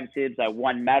World Championships, I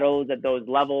won medals at those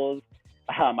levels.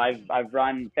 I've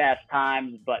run fast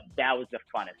times, but that was the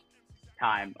funnest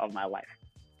time of my life.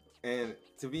 And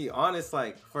to be honest,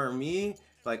 like for me,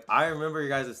 like I remember your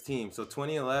guys' team. So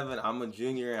 2011, I'm a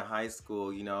junior in high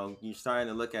school. You know, you're starting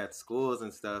to look at schools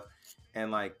and stuff,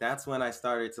 and like that's when I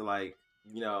started to like,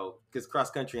 you know, because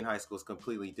cross country in high school is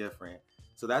completely different.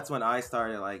 So that's when I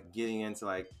started like getting into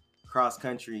like cross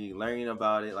country, learning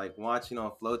about it, like watching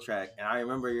on Flow Track. And I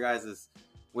remember your guys'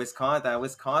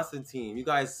 Wisconsin team. You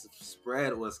guys'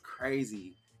 spread was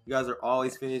crazy. You guys are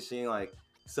always finishing like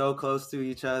so close to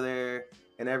each other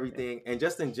and everything. And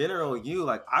just in general,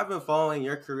 like I've been following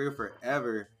your career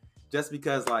forever, just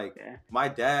because like my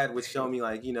dad would show me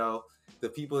like, you know, the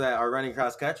people that are running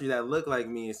cross country that look like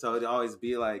me. So it'd always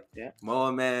be like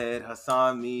Mohamed,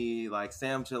 Hassan Me, like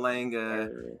Sam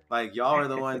Chalanga, like y'all are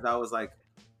the ones I was like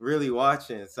really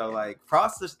watching. So like,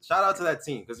 shout out to that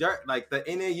team, because you're like the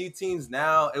NAU teams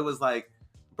now. It was like,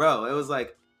 bro, it was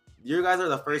like you guys are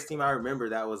the first team I remember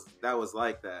that was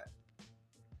like that.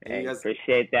 Hey,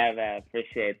 appreciate that, man.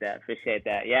 Appreciate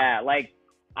that. Yeah, like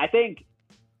I think,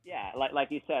 yeah,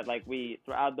 like you said, like we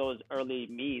throughout those early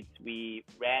meets, we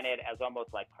ran it as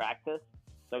almost like practice.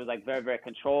 So it was like very, very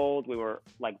controlled. We were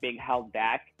like being held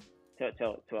back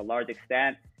to a large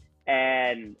extent.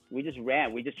 And we just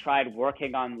ran. We just tried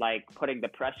working on like putting the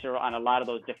pressure on a lot of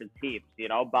those different teams, you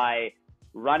know, by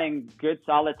running good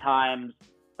solid times,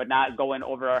 but not going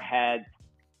over our heads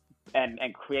and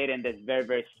creating this very,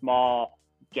 very small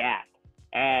gap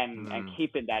and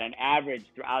keeping that an average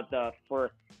throughout the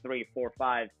first 3, 4,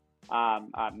 5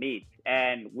 meets.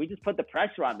 And we just put the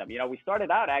pressure on them. You know, we started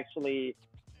out actually,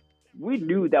 we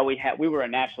knew that we were a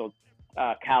national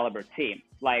caliber team.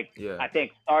 Like, yeah. I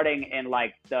think starting in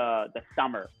like the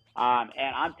summer.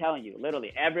 And I'm telling you,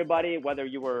 literally everybody, whether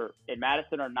you were in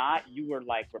Madison or not, you were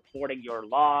like reporting your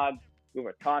logs. We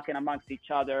were talking amongst each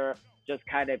other, just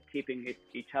kind of keeping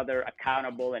each other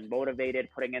accountable and motivated,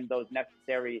 putting in those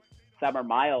necessary summer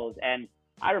miles. And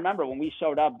I remember when we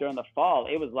showed up during the fall,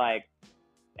 it was like,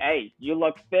 hey, you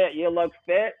look fit.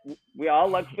 We all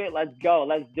look fit. Let's go.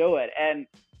 Let's do it. And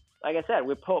like I said,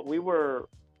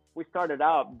 we started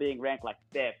out being ranked like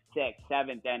 5th, 6th,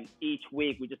 7th, and each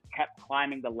week we just kept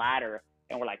climbing the ladder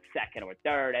and we're like 2nd or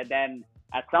 3rd. And then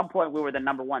at some point we were the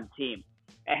number 1 team.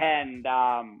 And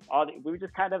we were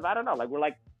just kind of, I don't know, like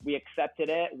we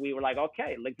accepted it. We were like,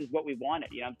 okay, like this is what we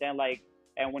wanted. You know what I'm saying? Like,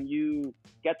 and when you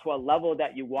get to a level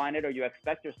that you wanted or you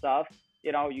expect yourself,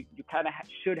 you know, you kind of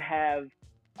should have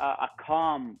a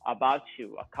calm about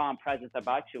you, a calm presence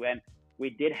about you. And we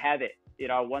did have it, you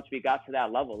know, once we got to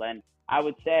that level. And I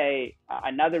would say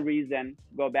another reason,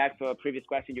 go back to a previous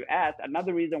question you asked,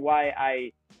 another reason why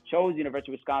I chose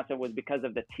University of Wisconsin was because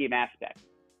of the team aspect.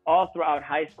 All throughout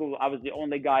high school, I was the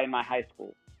only guy in my high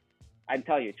school. I can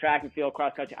tell you, track and field,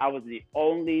 cross country, I was the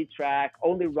only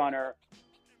runner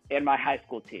in my high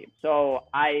school team. So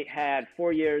I had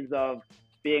 4 years of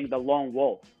being the lone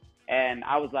wolf. And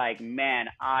I was like, man,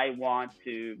 I want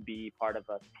to be part of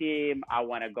a team. I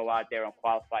want to go out there and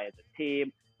qualify as a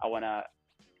team. I want to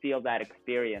feel that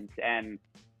experience. And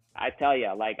I tell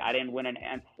you, like, I didn't win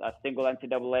a single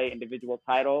NCAA individual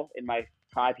title in my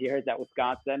 5 years at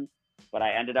Wisconsin, but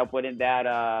I ended up winning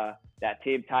that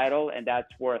team title, and that's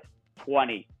worth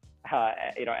 20,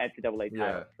 NCAA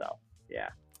titles. So, yeah.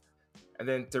 And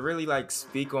then to really like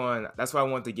speak on, that's what I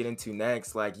want to get into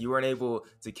next. Like, you weren't able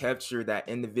to capture that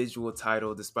individual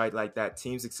title despite like that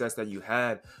team success that you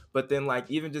had. But then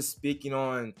like even just speaking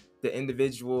on the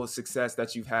individual success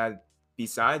that you've had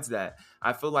besides that,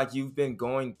 I feel like you've been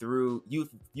going through, you've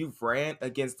ran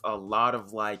against a lot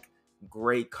of like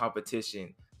great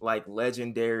competition, like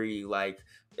legendary, like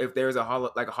if there's a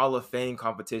Hall of Fame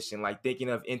competition, like thinking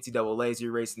of NCAAs,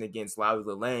 you're racing against Lowie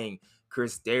Lalane,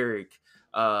 Chris Derrick,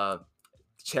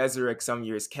 Cheserek some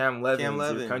years, Cam Levins,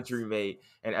 your country mate,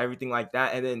 and everything like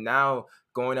that. And then now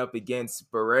going up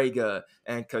against Barega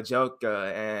and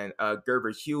Kajoka and Gerber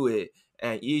Hewitt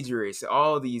and Idris,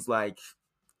 all these like,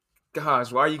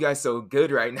 gosh, why are you guys so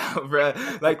good right now, bro?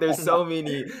 Like there's so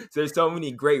many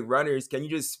great runners. Can you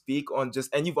just speak on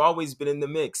and you've always been in the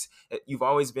mix. You've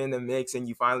always been in the mix, and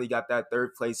you finally got that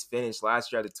 3rd place finish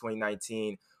last year at the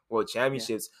 2019 World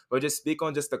Championships. Yeah. But just speak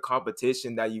on just the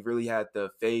competition that you really had to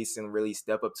face and really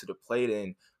step up to the plate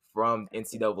in from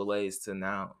NCAAs to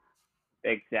now.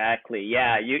 Exactly.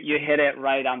 Yeah, you hit it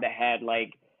right on the head.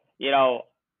 Like, you know,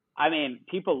 I mean,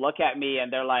 people look at me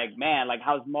and they're like, man, like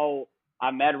how's Mo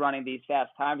Ahmed running these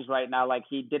fast times right now? Like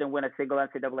he didn't win a single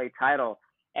NCAA title.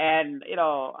 And, you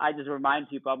know, I just remind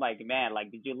people, I'm like, man,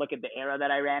 like, did you look at the era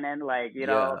that I ran in? Like, you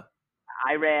know,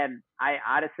 I ran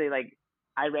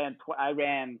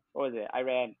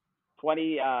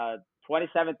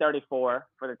 27:34 for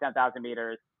the 10,000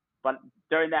 meters. But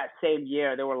during that same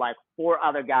year, there were like 4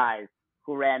 other guys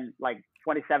who ran like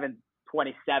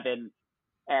 27:27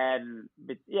 and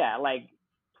yeah, like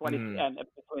 20 and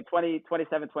between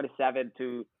 27:27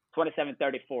 to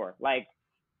 27:34. Like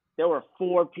there were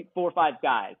 4 or 5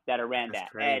 guys that ran that,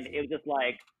 and it was just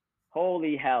like,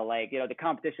 holy hell! Like, you know, the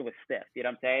competition was stiff. You know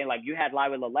what I'm saying? Like you had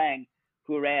Lowie Lalane,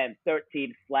 who ran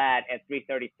 13 flat at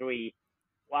 3:33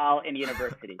 while in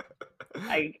university.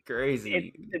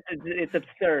 Crazy. It's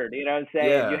absurd. You know what I'm saying?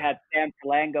 Yeah. You had Sam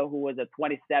Kalango, who was a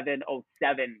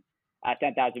 27:07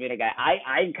 10,000 meter guy.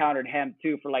 I encountered him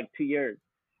too for like 2 years.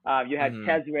 You had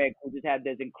Cheserek, who just had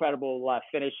this incredible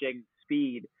finishing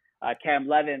speed. Cam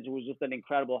Levins, who was just an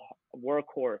incredible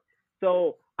workhorse.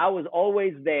 So I was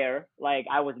always there. Like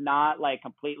I was not like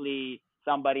completely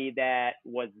somebody that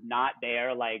was not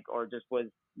there, like, or just was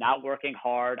not working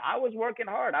hard. I was working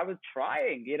hard. I was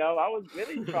trying, I was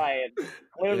really trying.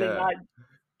 Clearly Yeah. not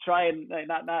trying,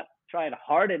 not trying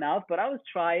hard enough, but I was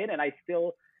trying, and I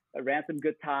still ran some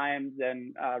good times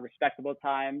and respectable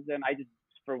times, and I just,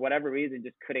 for whatever reason,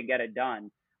 just couldn't get it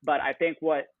done. But I think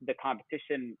what the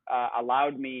competition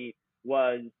allowed me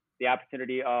was the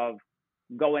opportunity of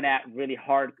going at really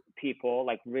hard people,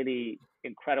 like really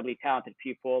incredibly talented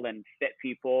people and fit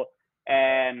people,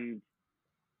 and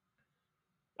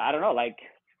I don't know, like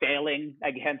failing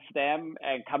against them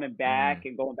and coming back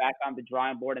and going back on the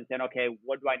drawing board and saying, okay,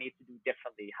 what do I need to do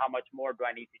differently? How much more do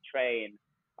I need to train?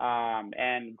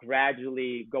 And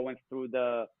gradually going through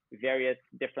the various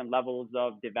different levels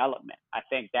of development. I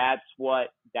think that's what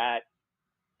that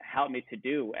helped me to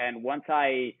do. And once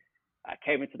I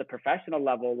came into the professional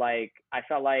level, like I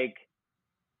felt like,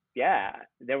 yeah,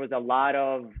 there was a lot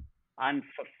of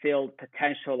unfulfilled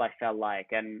potential. I felt like,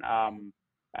 and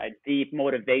a deep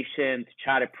motivation to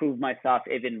try to prove myself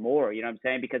even more. You know what I'm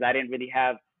saying? Because I didn't really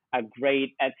have a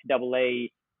great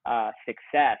NCAA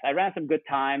success. I ran some good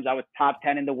times. I was top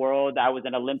 10 in the world. I was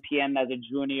an Olympian as a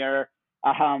junior.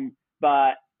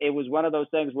 But it was one of those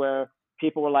things where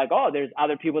people were like, "Oh, there's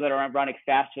other people that are running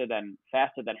faster than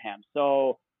him."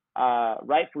 So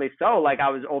rightfully so, like I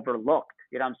was overlooked.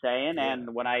 You know what I'm saying? Yeah.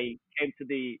 And when I came to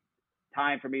the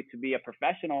time for me to be a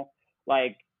professional,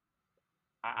 like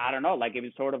I don't know, like it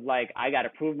was sort of like I got to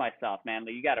prove myself, man.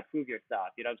 Like you got to prove yourself.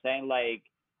 You know what I'm saying? Like,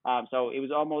 so it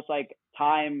was almost like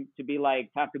time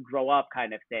to grow up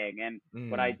kind of thing. And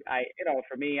when I,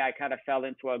 for me, I kind of fell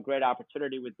into a great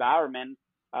opportunity with Bowerman,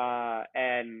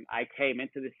 and I came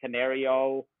into this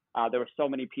scenario. There were so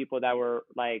many people that were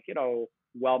like,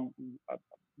 well,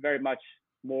 very much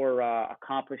more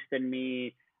accomplished than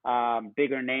me,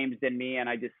 bigger names than me, and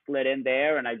I just slid in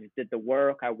there and I just did the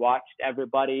work. I watched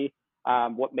everybody,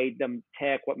 what made them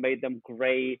tick, what made them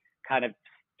great, kind of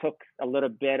took a little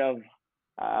bit of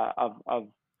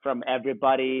from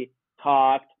everybody,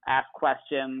 talked, asked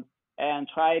questions, and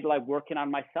tried like working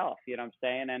on myself. You know what I'm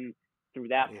saying? And through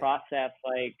that process,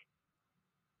 like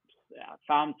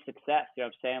found success. You know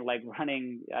what I'm saying? Like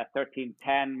running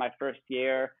 13:10 my first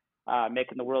year,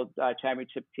 making the world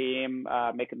championship team,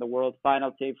 making the world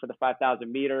final team for the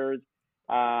 5,000 meters,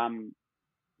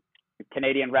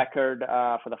 Canadian record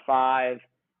for the 5,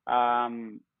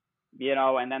 and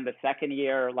then the second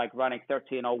year, like running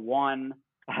 13:01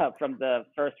 from the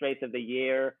first race of the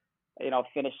year,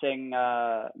 finishing,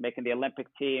 making the Olympic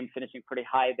team, finishing pretty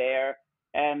high there,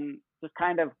 and just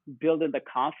kind of building the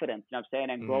confidence, you know what I'm saying,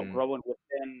 and growing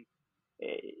within,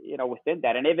 within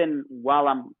that. And even while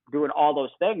I'm doing all those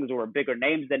things, there were bigger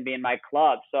names than me in my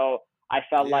club. So I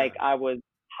felt like I was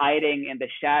hiding in the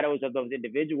shadows of those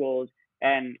individuals.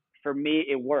 And for me,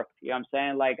 it worked. You know what I'm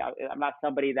saying? Like, I'm not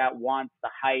somebody that wants the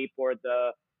hype or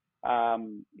the,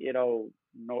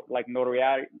 like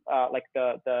notoriety, like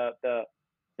the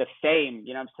fame,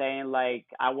 you know what I'm saying? Like,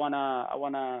 I want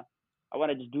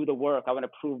to just do the work. I want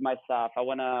to prove myself. I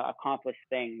want to accomplish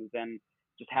things and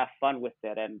just have fun with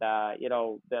it. And,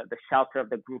 the shelter of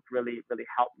the group really, really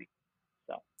helped me.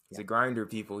 So he's a grinder,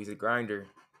 people. He's a grinder.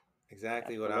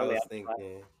 Exactly what I was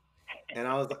thinking. And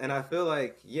I feel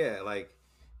like, like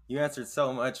you answered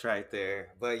so much right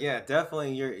there. But yeah,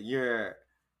 definitely you're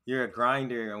a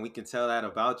grinder, and we can tell that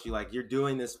about you. Like you're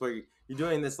doing this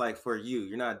like for you.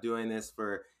 You're not doing this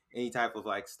for any type of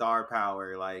like star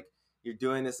power. Like you're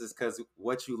doing this is because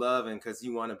what you love and because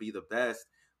you want to be the best.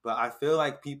 But I feel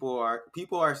like people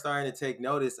are starting to take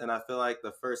notice, and I feel like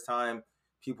the first time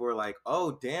people were like,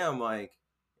 "Oh, damn!" Like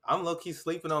I'm low key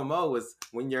sleeping on Mo was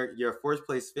when your fourth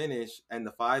place finish and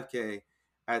the 5K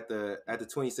at the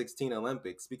 2016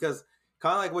 Olympics, because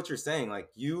kind of like what you're saying, like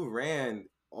you ran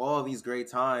all these great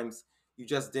times, you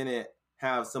just didn't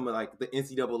have some of like the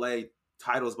NCAA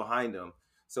titles behind them.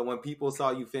 So when people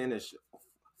saw you finish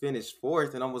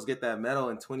fourth and almost get that medal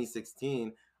in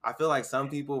 2016, I feel like some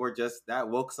people were just that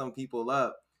woke some people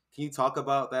up. Can you talk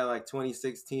about that like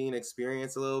 2016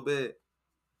 experience a little bit?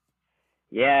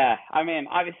 Yeah, I mean,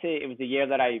 obviously it was the year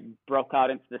that I broke out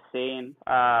into the scene.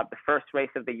 The first race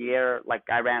of the year, like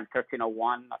I ran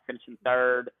 13:01, finishing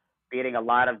third, beating a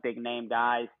lot of big name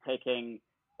guys, taking,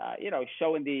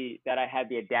 showing that I had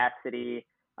the audacity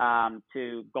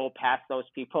to go past those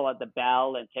people at the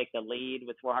bell and take the lead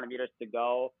with 400 meters to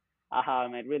go,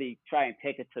 and really try and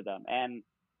take it to them. And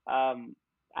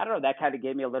I don't know, that kind of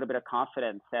gave me a little bit of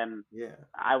confidence. And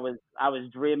I was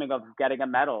dreaming of getting a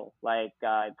medal like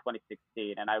in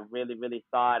 2016. And I really, really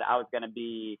thought I was going to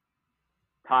be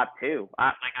top two.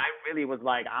 I really was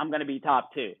like, I'm gonna be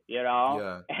top two, you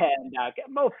know. Yeah. And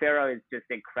Mo Farah is just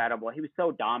incredible. He was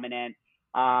so dominant.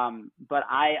 But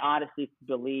I honestly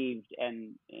believed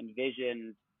and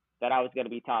envisioned that I was gonna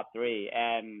be top three.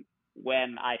 And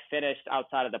when I finished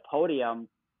outside of the podium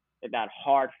in that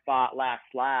hard fought last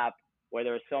lap, where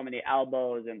there were so many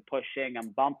elbows and pushing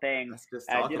and bumping, That's just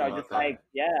and talking about just that.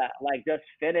 like just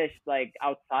finished like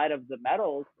outside of the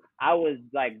medals, I was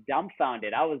like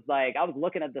dumbfounded. I was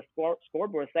looking at the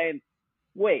scoreboard saying,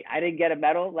 "Wait, I didn't get a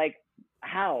medal? Like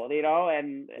how?"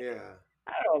 And Yeah.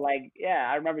 I don't know,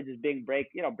 I remember just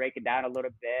breaking down a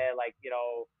little bit,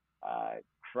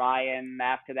 crying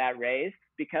after that race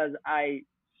because I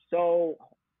so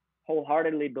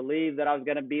wholeheartedly believed that I was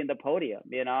gonna be in the podium,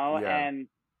 Yeah. and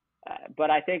but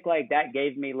I think like that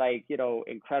gave me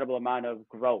incredible amount of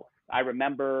growth. I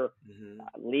remember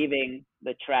leaving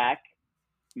the track,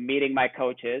 meeting my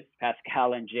coaches,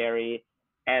 Pascal and Jerry,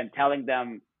 and telling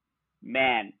them,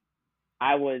 man,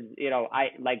 I was, I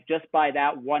like just by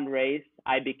that one race,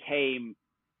 I became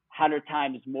 100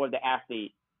 times more the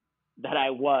athlete that I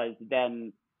was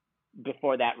than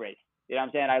before that race. You know what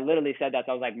I'm saying? I literally said that.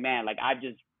 So I was like, man, like I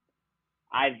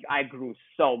grew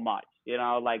so much,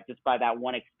 just by that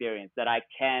one experience that I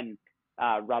can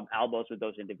rub elbows with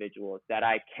those individuals, that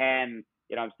I can,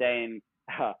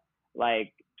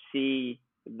 like see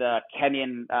the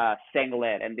Kenyan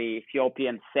singlet and the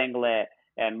Ethiopian singlet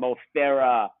and Mo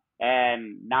Farah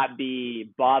and not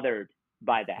be bothered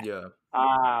by that. Yeah.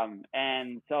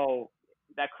 And so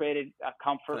that created a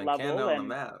comfort Putting level Canada and on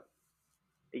the map.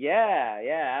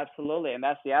 Yeah, absolutely. And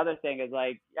that's the other thing is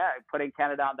putting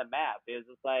Canada on the map is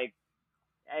just like,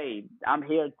 hey, I'm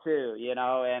here too,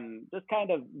 and just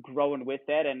kind of growing with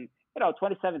it. And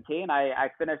 2017, I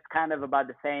finished kind of about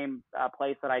the same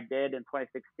place that I did in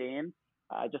 2016,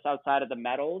 just outside of the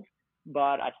medals,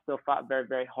 but I still fought very,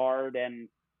 very hard, and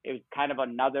it was kind of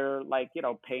another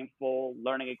painful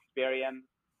learning experience.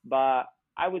 But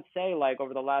I would say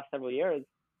over the last several years,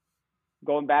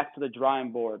 going back to the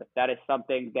drawing board, that is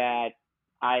something that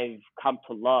I've come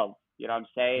to love. You know what I'm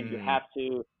saying? You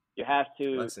have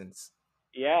to lessons.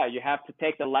 Yeah, you have to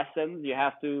take the lessons. You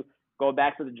have to go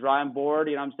back to the drawing board.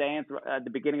 You know what I'm saying? At the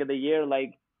beginning of the year,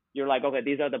 you're like, okay,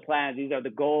 these are the plans. These are the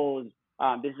goals.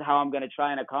 This is how I'm going to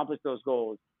try and accomplish those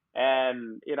goals.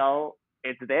 And,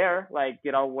 it's there. At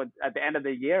the end of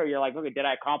the year, you're like, okay, did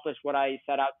I accomplish what I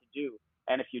set out to do?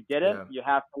 And if you didn't, you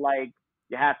have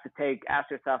to ask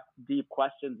yourself deep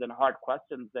questions and hard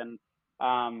questions. And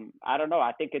I don't know.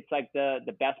 I think it's like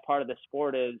the best part of the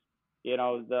sport is,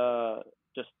 the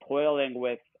just toiling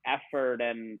with effort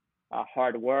and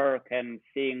hard work and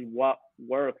seeing what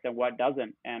works and what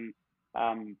doesn't. And,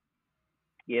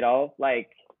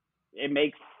 it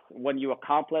makes when you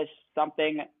accomplish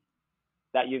something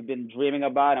that you've been dreaming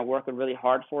about and working really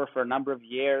hard for a number of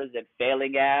years and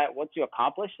failing at, once you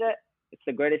accomplish it, it's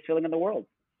the greatest feeling in the world.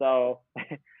 So,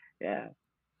 yeah.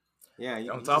 Yeah.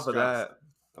 On top of that.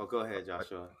 Oh, go ahead,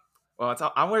 Joshua. Well,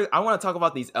 I want to talk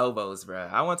about these elbows, bro.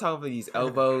 I want to talk about these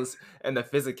elbows and the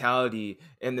physicality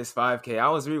in this 5K. I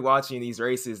was rewatching these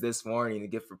races this morning to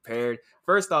get prepared.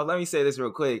 First off, let me say this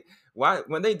real quick. Why,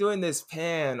 when they doing this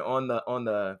pan on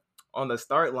the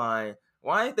start line,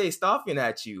 why ain't they stopping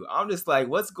at you? I'm just like,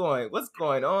 what's going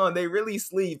on? They really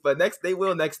sleep, but they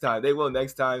will next time.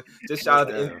 Just shout out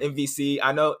to MVC.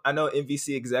 I know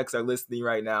MVC execs are listening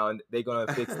right now, and they're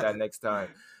gonna fix that next time.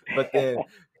 But then.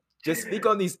 Just speak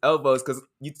on these elbows, because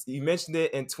you mentioned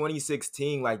it in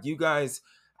 2016. Like you guys,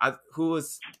 I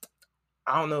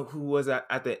don't know who was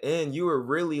at the end. You were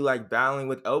really like battling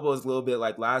with elbows a little bit,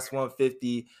 like last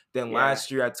 150. Then last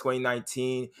year at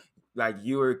 2019, like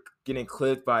you were getting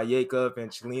clipped by Jacob and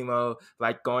Chelimo,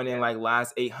 like going in like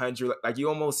last 800. Like you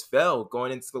almost fell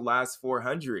going into the last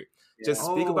 400. Just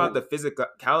speak about the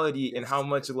physicality and how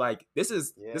much like this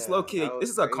low key. This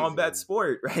is a combat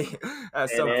sport, right? At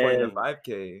some point in the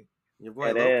 5K. Your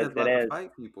boy Lopez about to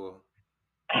fight people.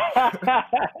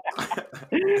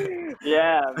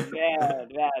 Yeah, man.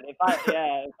 If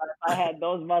I had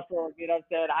those muscles, you know what I'm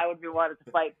saying, I would be wanting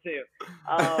to fight too.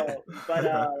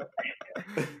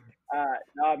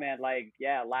 No, man.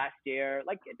 Last year,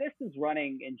 distance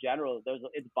running in general,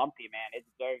 it's bumpy, man. It's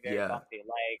very, very bumpy.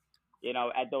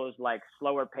 At those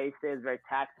slower paces, very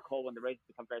tactical. When the races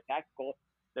become very tactical,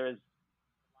 there's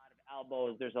a lot of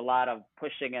elbows. There's a lot of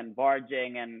pushing and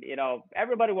barging, and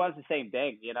everybody wants the same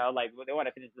thing. They want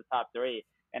to finish the top three,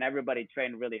 and everybody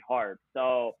trained really hard.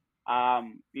 So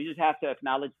you just have to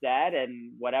acknowledge that,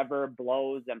 and whatever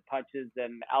blows and punches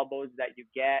and elbows that you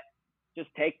get, just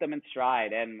take them in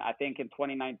stride. And I think in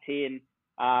 2019,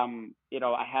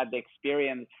 I had the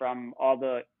experience from all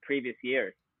the previous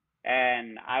years,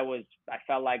 and I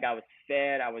felt like I was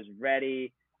fit, I was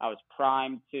ready, I was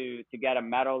primed to get a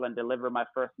medal and deliver my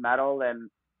first medal. And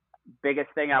biggest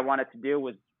thing I wanted to do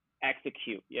was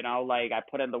execute. Like I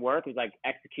put in the work. It was like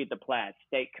execute the plan,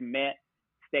 stay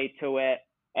to it.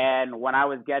 And when I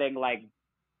was getting like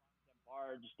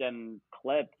barged and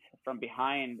clipped from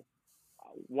behind,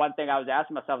 one thing I was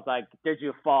asking myself was like, did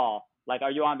you fall? Like,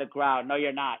 are you on the ground? No,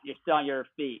 you're not. You're still on your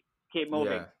feet. Keep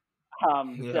moving.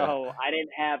 Yeah. So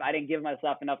I didn't give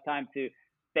myself enough time to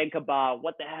think about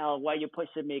what the hell, why are you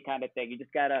pushing me kind of thing. You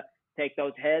just gotta take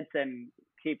those hits and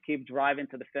keep driving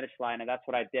to the finish line, and that's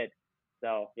what I did.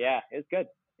 So yeah, it's good.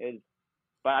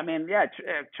 But I mean, yeah,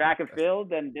 track and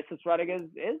field and distance running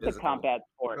is the combat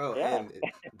sport. Bro, yeah. and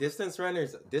distance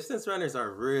runners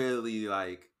are really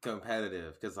like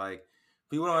competitive because like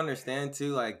people don't understand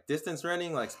too. Like distance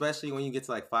running, like especially when you get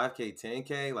to like 5K,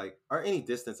 10K, like or any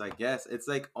distance, I guess it's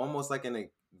like almost like a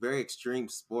very extreme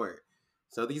sport.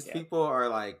 So these people are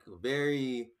like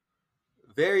very,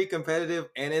 very competitive,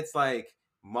 and it's like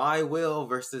my will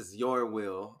versus your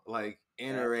will, like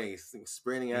in a race,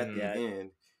 sprinting at the end.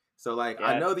 So like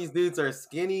I know these dudes are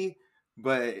skinny,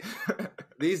 but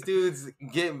these dudes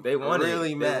get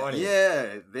really mad.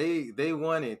 Yeah, they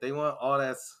want it. They want all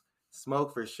that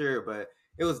smoke for sure. But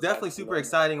it was definitely super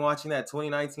exciting watching that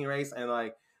 2019 race. And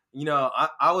like,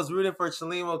 I was rooting for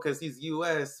Chelimo because he's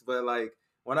US. But like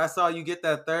when I saw you get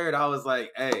that third, I was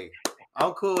like, hey,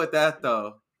 I'm cool with that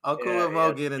though. I'm cool with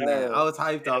Mo getting that. I was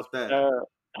hyped off that.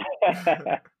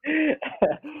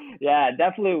 Yeah,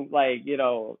 definitely. Like,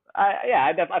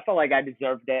 I felt like I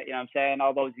deserved it. You know what I'm saying?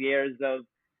 All those years of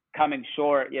coming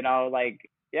short, like,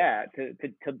 yeah, to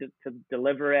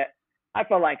deliver it. I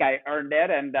felt like I earned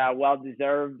it and well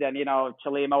deserved. And,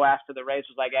 Chelimo after the race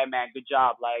was like, hey, man, good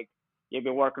job. Like, you've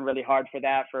been working really hard for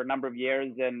that for a number of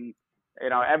years. And,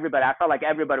 I felt like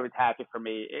everybody was happy for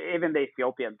me. Even the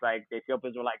Ethiopians, like, the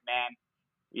Ethiopians were like, man,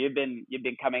 you've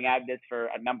been coming at this for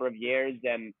a number of years.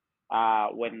 And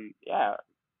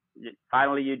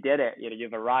finally you did it.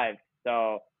 You've arrived.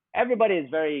 So everybody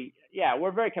is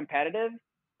we're very competitive,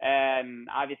 and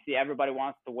obviously everybody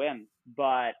wants to win.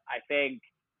 But I think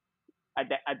at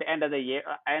the end of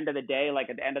the day, like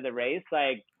at the end of the race,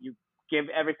 like you give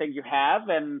everything you have,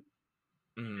 and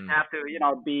you have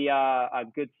to, be a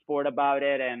good sport about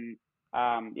it, and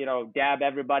dab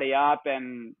everybody up,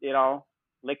 and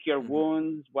lick your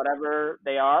wounds, whatever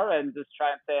they are, and just try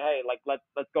and say, hey, like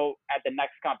let's go at the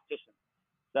next competition.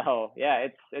 So yeah,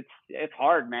 it's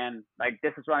hard, man. Like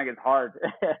distance running is hard.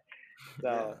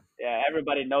 So yeah,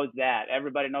 everybody knows that.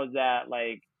 Everybody knows that.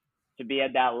 Like to be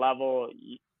at that level,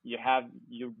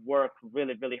 you work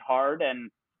really, really hard,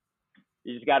 and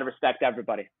you just got to respect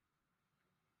everybody.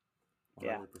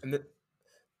 Yeah. And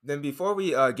then before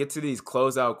we get to these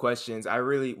closeout questions,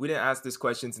 we didn't ask these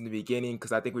questions in the beginning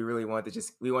because I think we really wanted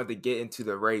to get into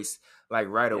the race like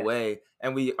right away.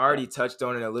 And we already touched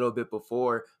on it a little bit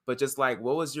before, but just like,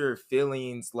 what was your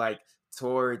feelings like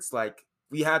towards like,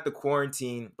 we had the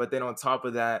quarantine, but then on top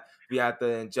of that, we had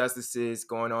the injustices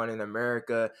going on in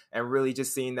America and really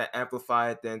just seeing that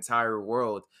amplified the entire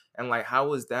world. And like, how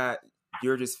was that?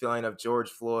 You're just feeling of George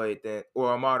Floyd,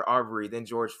 or Ahmaud Arbery, then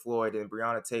George Floyd, and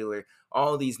Breonna Taylor,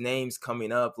 all these names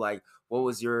coming up. Like, what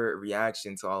was your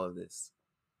reaction to all of this?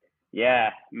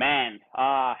 Yeah, man.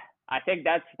 I think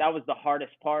that was the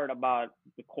hardest part about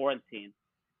the quarantine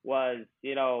was,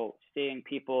 seeing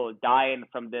people dying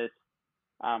from this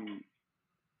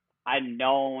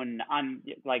unknown,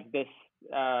 like this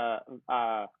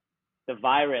the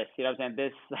virus, you know what I'm saying?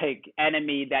 This like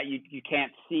enemy that you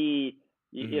can't see,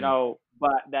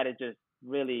 but that is just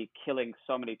really killing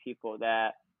so many people,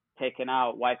 that wiping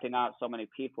out so many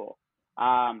people.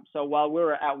 So while we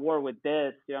were at war with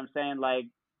this, you know what I'm saying? Like,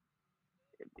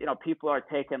 people are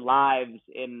taking lives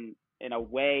in a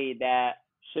way that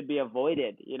should be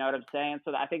avoided. You know what I'm saying?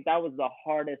 So I think that was the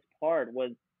hardest part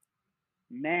was,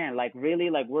 man, like really,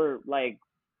 like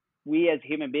we as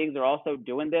human beings are also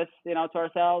doing this, to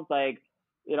ourselves. Like,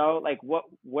 like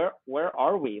where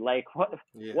are we? Like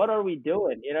what are we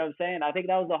doing? You know what I'm saying? I think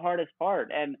that was the hardest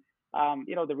part. And,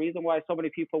 the reason why so many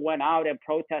people went out and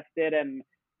protested and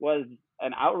was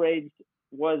an outraged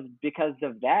was because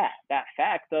of that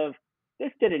fact of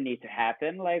this didn't need to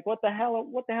happen. Like, what the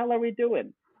hell are we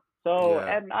doing? So,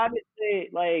 and obviously,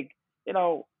 like,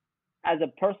 as a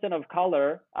person of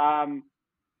color,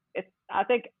 I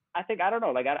think I don't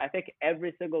know. Like I think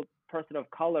every single person of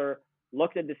color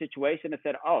looked at the situation and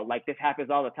said, "Oh, like this happens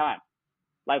all the time.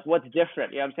 Like what's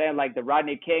different?" You know what I'm saying? Like the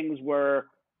Rodney Kings were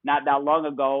not that long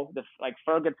ago. The like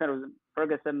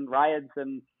Ferguson riots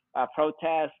and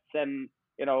protests and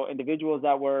individuals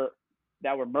that were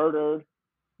murdered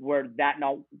were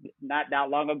not that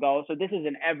long ago. So this is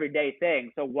an everyday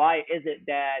thing. So why is it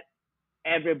that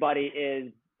everybody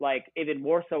is like even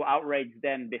more so outraged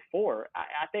than before?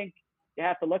 I think you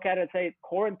have to look at it and say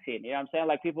quarantine. You know what I'm saying?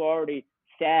 Like people are already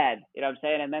sad. You know what I'm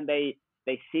saying? And then they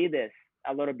see this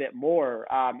a little bit more,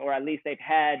 or at least they've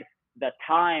had the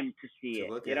time to see it.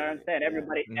 You know what I'm saying?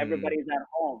 Everybody's at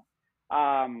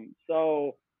home.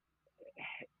 So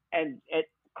and it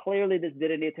clearly this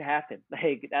didn't need to happen.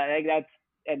 Like I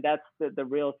think that's the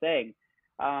real thing.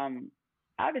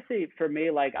 Obviously for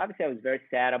me, like obviously I was very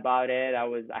sad about it.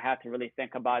 I had to really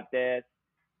think about this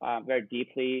very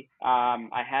deeply.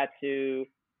 I had to,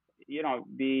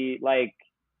 be like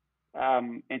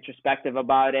introspective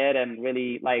about it and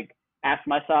really like ask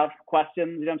myself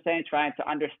questions, you know what I'm saying, trying to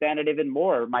understand it even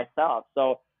more myself.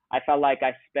 So I felt like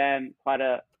I spent quite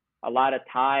a lot of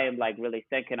time like really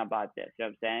thinking about this, you know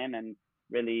what I'm saying, and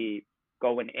really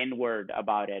going inward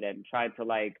about it and trying to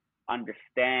like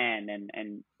understand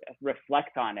and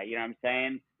reflect on it, you know what I'm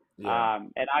saying? Yeah.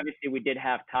 And obviously we did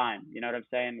have time, you know what I'm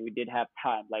saying? We did have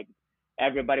time. Like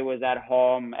everybody was at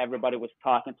home, everybody was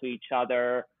talking to each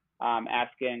other,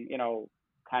 asking,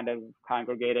 kind of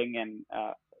congregating and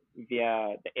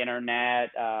via the internet,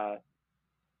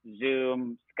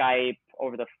 Zoom, Skype,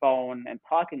 over the phone, and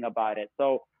talking about it.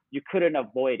 So you couldn't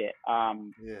avoid it.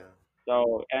 Yeah.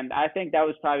 So, and I think that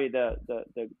was probably the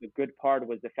good part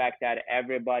was the fact that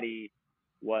everybody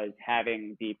was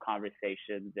having deep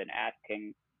conversations and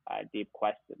asking deep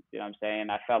questions. You know what I'm saying?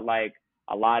 I felt like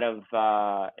a lot of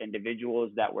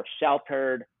individuals that were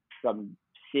sheltered from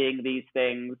seeing these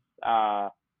things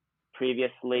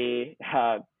previously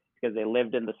because they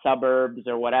lived in the suburbs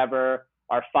or whatever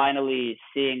are finally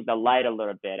seeing the light a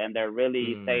little bit, and they're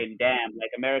really saying, damn,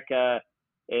 like America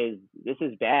this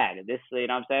is bad. This, you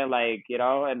know what I'm saying? Like,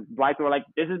 and black people were like,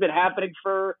 this has been happening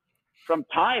from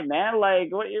time, man.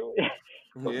 Like, where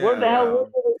the hell were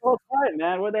you this whole time,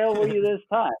 man? Where the hell were you this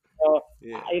time? So,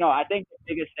 I think the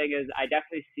biggest thing is I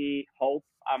definitely see hope,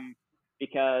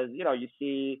 because, you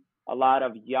see a lot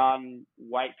of young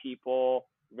white people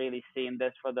really seeing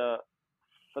this for the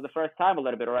first time a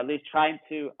little bit, or at least trying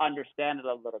to understand it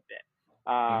a little bit.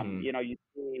 You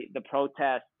see the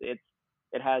protests,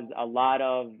 it has a lot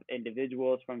of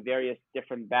individuals from various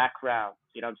different backgrounds,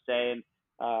 you know what I'm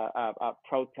saying,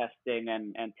 protesting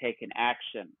and taking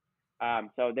action.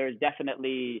 So there's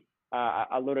definitely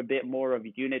a little bit more of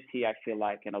unity, I feel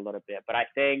like, in a little bit. But I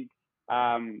think,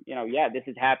 this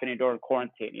is happening during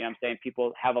quarantine. You know what I'm saying?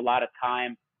 People have a lot of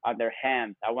time on their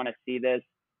hands. I want to see this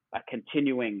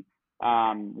continuing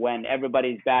when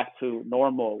everybody's back to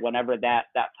normal, whenever that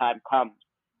time comes.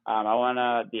 I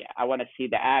want to see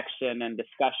the action and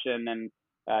discussion and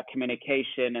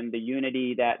communication and the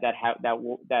unity that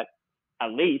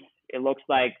at least it looks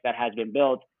like that has been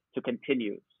built to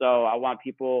continue. So I want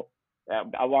people,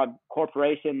 I want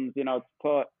corporations, to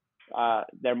put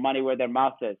their money where their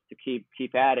mouth is, to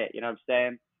keep at it. You know what I'm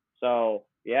saying? So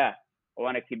yeah, I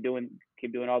want to keep doing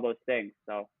all those things.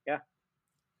 So yeah.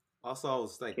 Also, I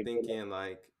was like thinking,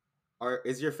 like,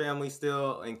 is your family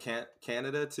still in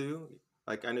Canada too?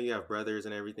 Like, I know you have brothers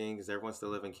and everything. Does everyone still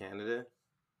live in Canada?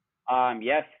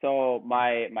 Yes. So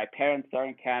my parents are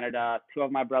in Canada. Two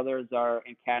of my brothers are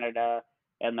in Canada,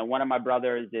 and then one of my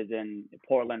brothers is in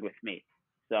Portland with me.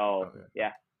 So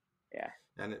yeah.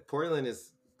 And Portland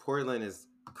is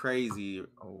crazy,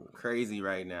 crazy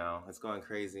right now. It's going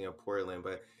crazy in Portland.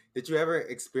 But did you ever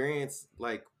experience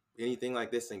like anything like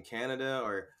this in Canada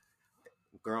or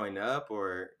growing up,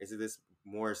 or is this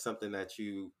more something that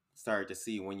you started to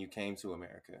see when you came to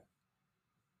America?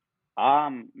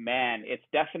 Man, it's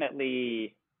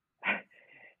definitely.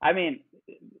 I mean,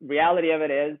 reality of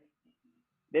it is,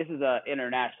 this is a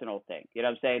international thing. You know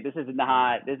what I'm saying? This is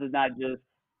not just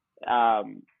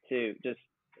to just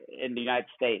in the United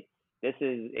States. This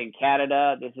is in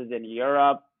Canada. This is in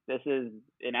Europe. This is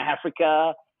in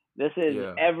Africa. This is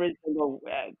every single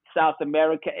South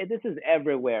America. This is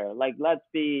everywhere. Like, let's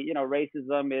be,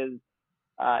 racism is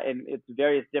in its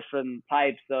various different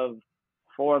types of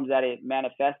forms that it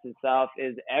manifests itself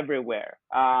is everywhere.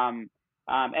 And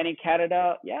in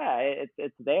Canada, yeah,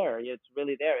 it's there. It's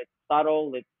really there. It's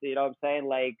subtle. It's, you know what I'm saying?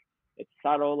 Like, it's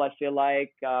subtle, I feel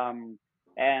like.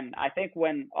 And I think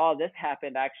when all this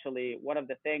happened, actually, one of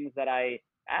the things that I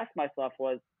asked myself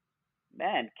was,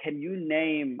 man, can you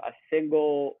name a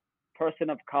single person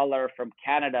of color from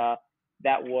Canada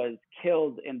that was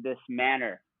killed in this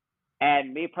manner?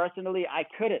 And me personally, I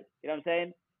couldn't, you know what I'm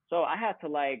saying? So I had to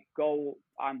like go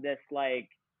on this like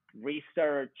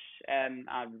research and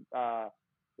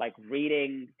like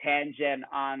reading tangent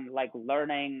on like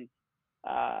learning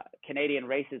Canadian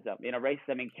racism,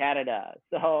 racism in Canada.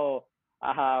 So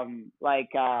I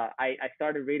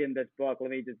started reading this book.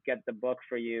 Let me just get the book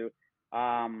for you.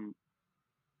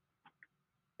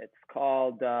 It's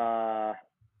called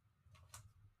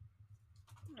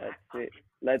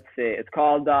let's see. It's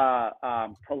called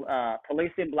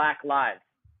Policing Black Lives: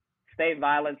 State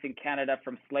Violence in Canada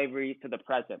from Slavery to the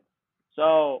Present.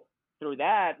 So through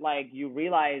that, like, you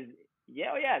realize,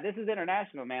 yeah, this is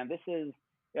international, man. This is,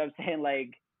 what I'm saying,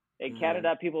 like, in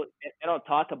Canada, people, they don't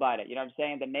talk about it. What I'm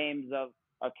saying? The names of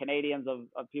Canadians,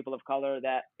 of people of color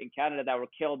that in Canada that were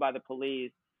killed by the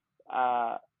police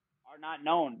are not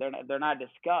known. They're not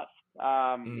discussed.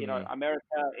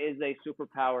 America is a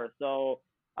superpower, so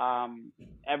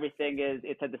everything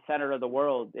it's at the center of the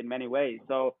world in many ways.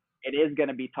 So it is going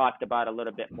to be talked about a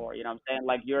little bit more. What I'm saying?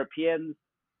 Like, Europeans,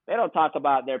 they don't talk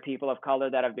about their people of color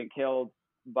that have been killed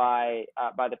by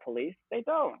the police. They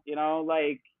don't.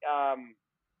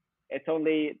 It's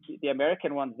only the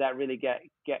American ones that really get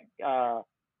like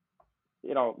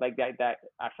that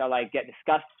I felt like get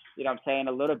discussed. I'm saying,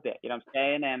 a little bit. I'm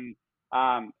saying, and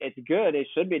it's good. It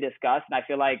should be discussed, and I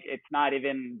feel like it's not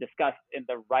even discussed in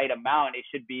the right amount. It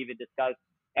should be even discussed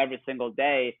every single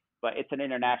day. But it's an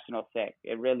international thing.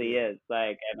 It really is.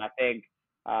 Like, and I think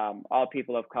all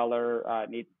people of color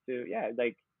need to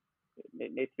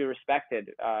be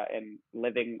respected and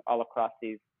living all across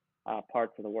these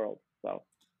parts of the world. So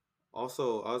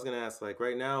also, I was gonna ask, like,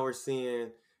 right now we're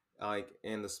seeing, like,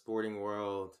 in the sporting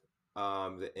world,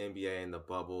 the NBA and the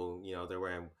bubble, they're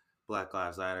wearing Black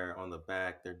Lives Matter on the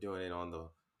back. They're doing it on the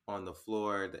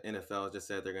floor. The NFL just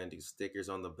said they're gonna do stickers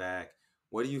on the back.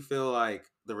 What do you feel like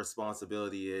the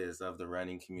responsibility is of the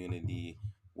running community?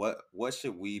 What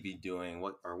should we be doing?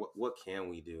 What can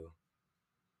we do?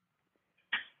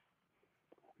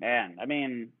 Man, I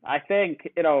mean, I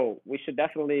think, we should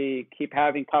definitely keep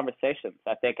having conversations.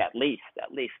 I think at least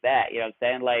that, I'm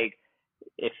saying, like,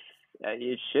 if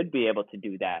you should be able to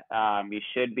do that. You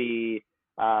should be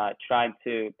trying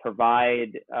to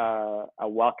provide a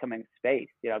welcoming space.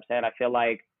 I'm saying? I feel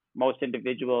like most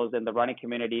individuals in the running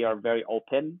community are very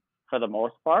open for the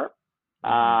most part.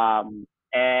 And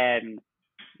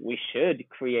we should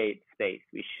create space.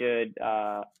 We should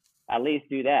at least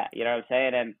do that. You know what I'm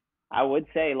saying? And I would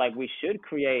say, like, we should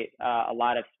create a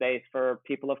lot of space for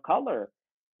people of color.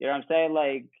 You know what I'm saying?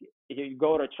 Like, you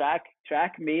go to track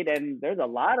meet, and there's a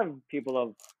lot of people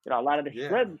of, a lot of the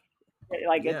sprints,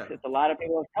 like, it's a lot of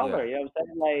people of color. You know what I'm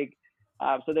saying? Like,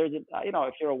 so there's,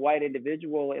 if you're a white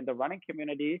individual in the running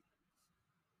community,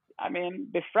 I mean,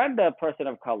 befriend a person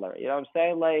of color. You know what I'm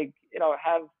saying? Like,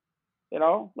 have,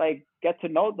 like, get to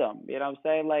know them. You know what I'm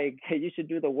saying? Like, you should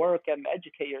do the work and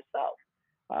educate yourself.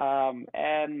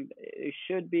 And it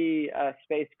should be a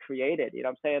space created. You know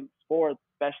what I'm saying? Sports,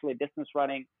 especially distance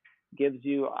running, gives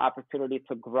you opportunity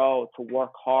to grow, to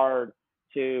work hard,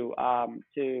 to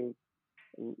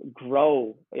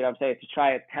grow, you know what I'm saying, to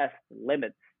try and test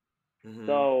limits.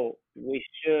 So we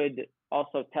should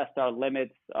also test our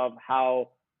limits of how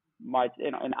much,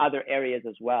 in other areas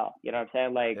as well. You know what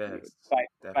I'm saying? Like,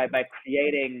 by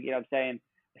creating, you know what I'm saying,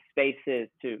 spaces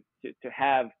to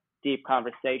have deep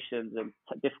conversations and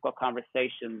difficult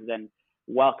conversations and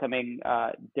welcoming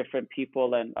different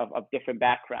people and of different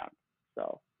backgrounds.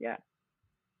 So, yeah.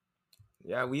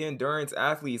 Yeah, we endurance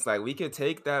athletes, like, we could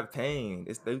take that pain.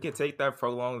 We could take that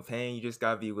prolonged pain. You just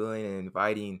gotta be willing and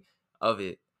inviting of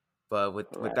it. But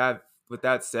with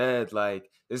that said,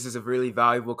 like, this is a really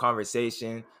valuable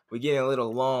conversation. We're getting a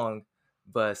little long,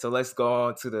 but so let's go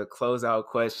on to the closeout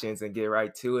questions and get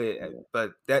right to it. Yeah.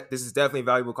 But this is definitely a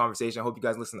valuable conversation. I hope you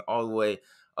guys listen all the way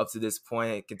up to this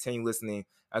point and continue listening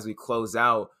as we close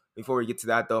out. Before we get to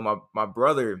that, though, my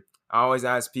brother, I always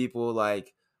ask people,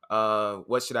 like,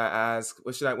 what should I ask?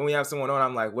 When we have someone on,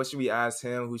 I'm like, what should we ask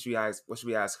him? Who should we ask? What should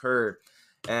we ask her?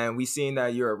 And we seen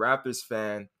that you're a Raptors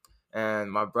fan, and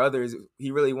my brother,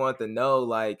 he really wanted to know,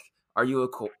 like, are you a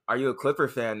Clipper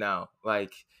fan now?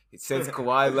 Like, since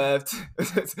Kawhi left, are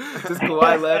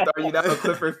you now a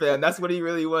Clipper fan? That's what he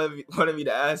really wanted me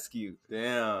to ask you.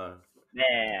 Damn.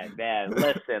 Man,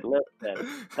 listen.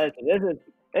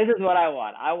 This is what I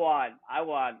want. I want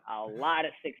a lot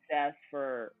of success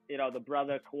for, the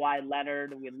brother Kawhi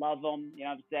Leonard. We love him, you know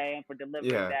what I'm saying, for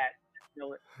delivering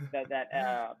that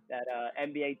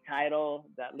NBA title,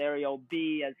 that Larry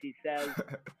O.B., as he says,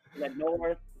 that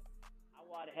North. I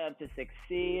want him to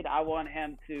succeed. I want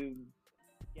him to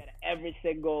get every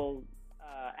single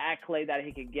accolade that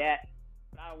he can get.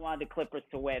 I want the Clippers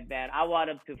to win, man. I want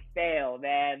them to fail,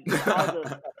 man.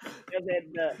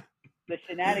 the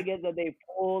shenanigans that they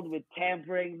pulled with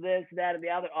tampering this, that, and the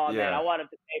other. Oh man, I want them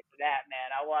to pay for that,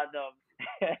 man. I want them.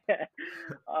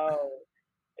 Oh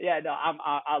yeah, no,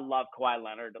 I love Kawhi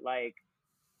Leonard. Like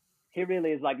he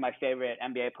really is like my favorite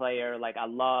NBA player. Like I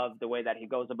love the way that he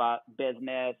goes about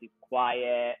business. He's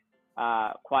quiet,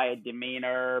 quiet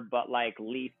demeanor, but like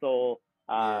lethal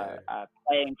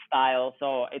playing style.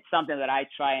 So it's something that I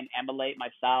try and emulate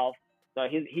myself. So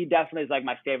he definitely is like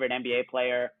my favorite NBA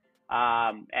player.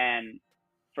 And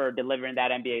for delivering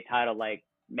that NBA title, like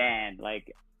man,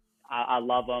 like I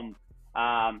love him.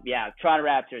 Yeah, Toronto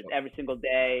Raptors every single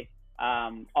day,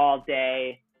 all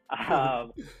day. And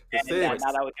now that we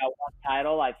got one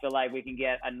title, I feel like we can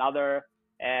get another,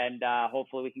 and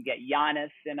hopefully we can get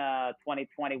Giannis in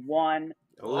 2021.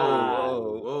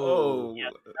 Whoa.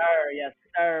 Yes,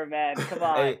 sir, man. Come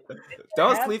on. Hey,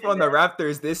 don't sleep on the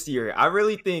Raptors this year. I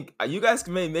really think you guys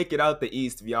may make it out the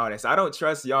East, to be honest. I don't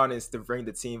trust Giannis to bring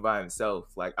the team by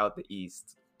himself, like out the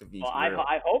East. Well,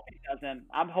 I hope he doesn't.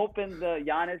 I'm hoping the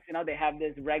Giannis, they have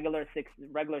this regular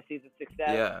season success.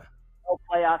 Yeah. No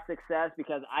playoff success,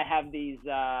 because I have these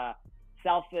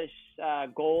selfish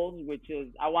goals, which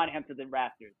is I want him to the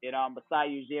Raptors.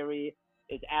 Masai Ujiri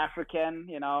is African,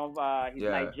 he's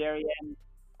Nigerian.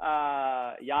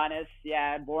 Giannis,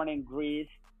 born in Greece,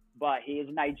 but he is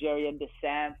Nigerian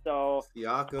descent. So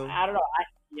Siakam. I don't know.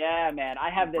 Man, I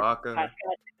have this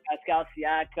Pascal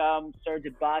Siakam, Serge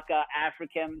Ibaka,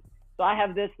 African. So I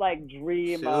have this like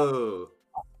dream of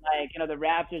like the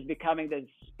Raptors becoming this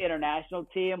international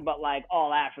team, but like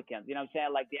all Africans. You know what I'm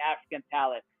saying? Like the African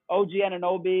talent. OG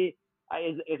Anunoby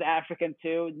is African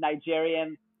too,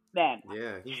 Nigerian. Man,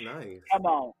 yeah, he's nice. Come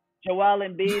on, Joel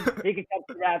Embiid, he can come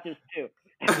to the Raptors too.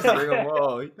 Bring them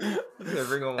all.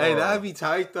 Hey, that'd be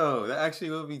tight though. That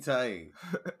actually would be tight.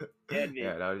 It'd be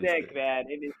sick, man.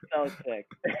 It'd be so sick.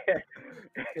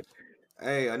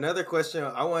 Hey, another question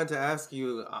I wanted to ask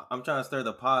you. I'm trying to stir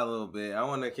the pot a little bit. I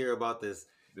want to hear about this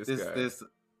Lopez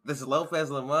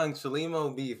Lamont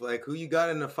Chelimo beef. Like, who you got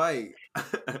in the fight?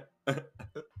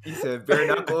 He said bare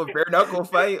knuckle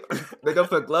fight. They gonna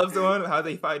put gloves on. How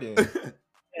they fighting?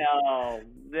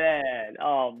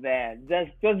 Oh man,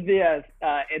 just via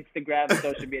Instagram,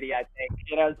 social media, I think.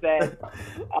 You know what I'm saying?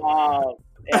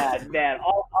 Yeah, man.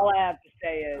 All I have to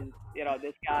say is,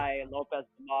 this guy Lopez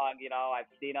Lamont. I've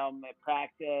seen him in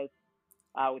practice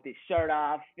with his shirt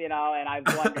off. And I've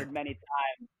wondered many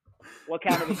times, what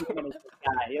kind of a human is this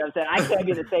guy? You know what I'm saying? I can't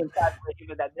be the same type of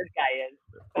human that this guy is.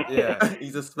 Yeah,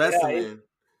 he's a specimen.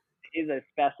 He's a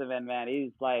specimen, man.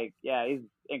 He's like, he's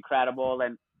incredible.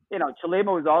 And,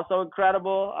 Chelimo is also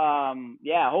incredible.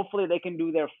 Hopefully they can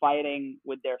do their fighting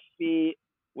with their feet,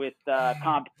 with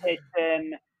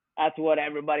competition. That's what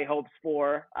everybody hopes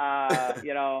for.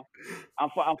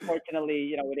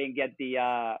 Unfortunately, we didn't get the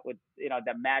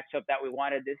matchup that we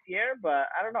wanted this year. But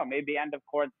I don't know. Maybe end of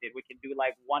quarantine, we can do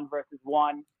like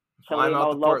 1-versus-1. Fly him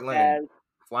out to Portland.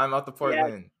 Fly him out to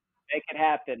Portland. Make it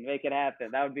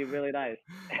happen. That would be really nice.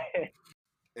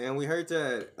 And I heard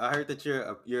that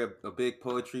you're a big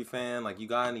poetry fan. Like, you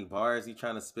got any bars you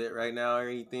trying to spit right now or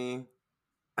anything?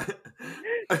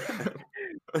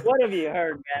 What have you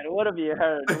heard, man? What have you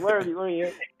heard? Where are you?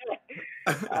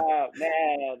 Man.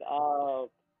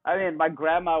 I mean, my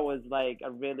grandma was like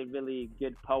a really, really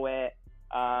good poet.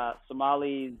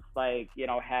 Somalis, like,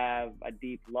 have a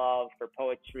deep love for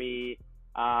poetry.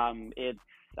 It's,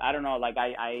 I don't know, like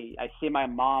I see my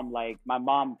mom, like my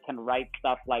mom can write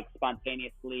stuff like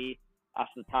spontaneously off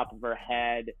the top of her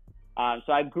head.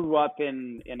 So I grew up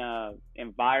in a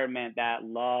environment that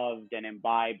loved and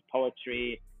imbibed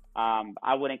poetry.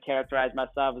 I wouldn't characterize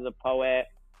myself as a poet.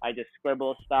 I just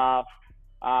scribble stuff.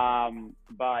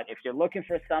 But if you're looking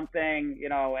for something,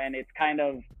 and it's kind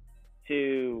of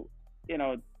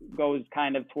goes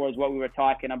kind of towards what we were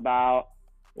talking about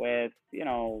with,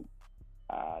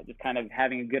 just kind of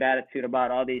having a good attitude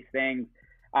about all these things.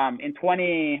 In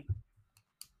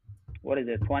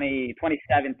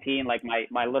 2017, like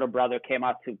my little brother came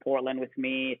out to Portland with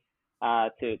me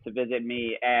to visit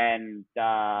me, and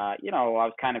I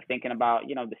was kind of thinking about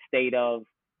the state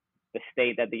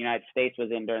that the United States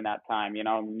was in during that time.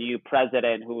 New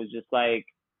president who was just like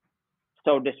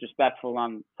so disrespectful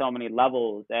on so many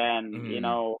levels, and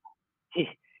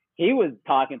he was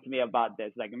talking to me about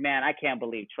this, like, man, I can't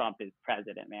believe Trump is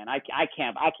president, man. I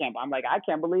can't. I'm like, I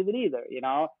can't believe it either,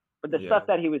 But the stuff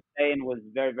that he was saying was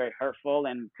very, very hurtful,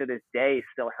 and to this day is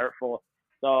still hurtful.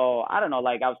 So I don't know,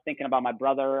 like I was thinking about my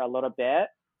brother a little bit,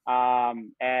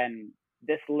 and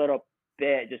this little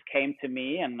bit just came to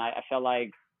me, and I felt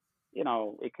like,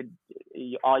 it could,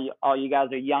 all you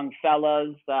guys are young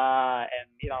fellas, and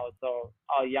so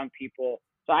all young people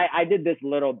So I did this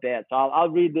little bit. So I'll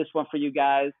read this one for you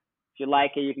guys. If you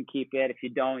like it, you can keep it. If you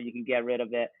don't, you can get rid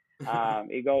of it.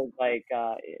 It goes like,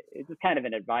 it's just kind of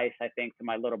an advice, I think, to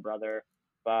my little brother.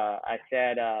 But I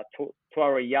said, to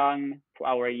our young,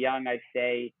 I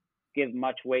say, give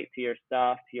much weight to your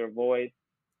stuff, to your voice.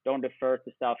 Don't defer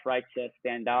to self-righteous,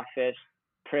 standoffish,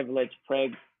 privileged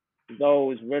prigs,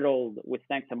 those riddled with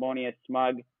sanctimonious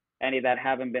smug, any that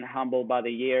haven't been humbled by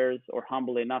the years, or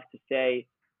humble enough to say,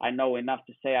 I know enough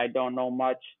to say I don't know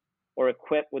much, or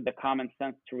equipped with the common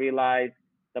sense to realize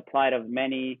the plight of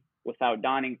many without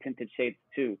donning tinted shades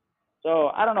too. So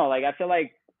I don't know, like I feel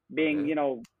like being,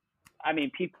 I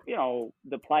mean, people,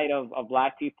 the plight of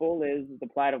black people is the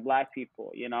plight of black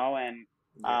people, and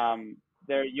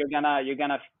you're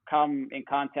gonna come in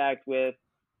contact with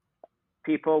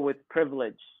people with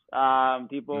privilege,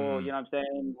 people, you know what I'm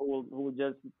saying, who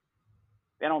just,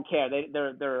 they don't care.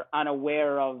 They're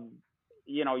unaware of,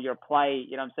 your plight,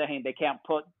 you know what I'm saying? They can't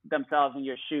put themselves in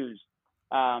your shoes.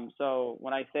 So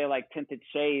when I say like tinted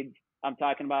shades, I'm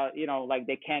talking about, like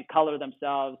they can't color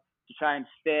themselves to try and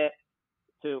fit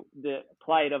to the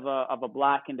plight of a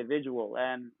black individual.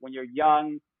 And when you're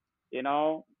young,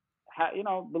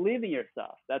 believe in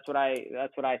yourself. That's what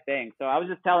I think. So I was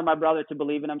just telling my brother to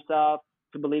believe in himself,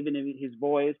 to believe in his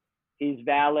voice. He's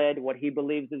valid. What he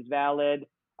believes is valid.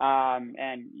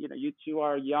 And you two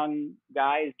are young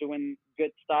guys doing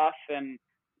good stuff and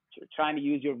trying to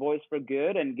use your voice for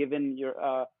good and giving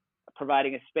your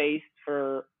providing a space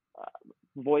for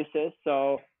voices.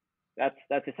 So that's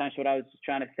essentially what I was just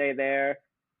trying to say there.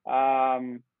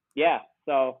 Yeah.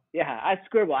 So yeah, I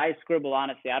scribble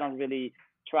honestly. I don't really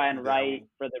try and write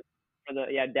for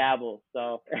the dabble.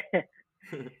 So.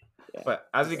 Yeah. But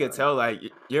as we can tell, like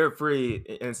you're a pretty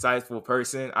insightful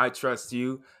person. I trust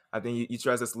you. I think you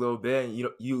trust us a little bit, and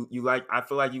you like. I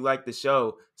feel like you like the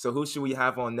show. So who should we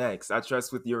have on next? I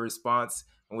trust with your response,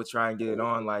 and we'll try and get it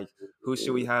on. Like, who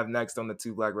should we have next on the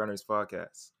Two Black Runners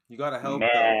podcast? You gotta help though.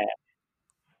 Man.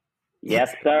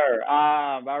 Yes, sir.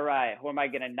 All right. Who am I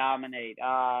gonna nominate?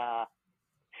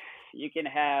 You can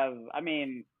have. I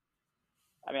mean,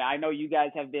 I know you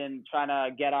guys have been trying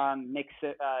to get on Nick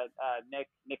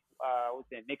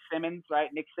Simmons, right?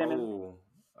 Nick Simmons. Oh,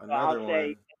 another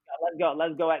one.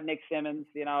 Let's go at Nick Simmons.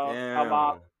 Come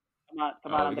on.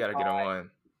 We gotta get him on.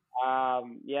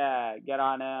 Get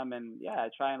on him and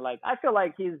try and I feel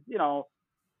like he's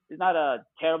he's not a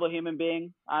terrible human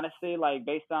being, honestly. Like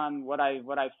based on what I've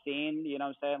seen, you know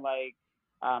what I'm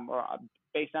saying, or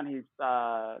based on his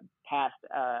past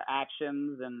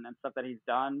actions and stuff that he's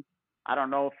done. I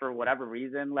don't know for whatever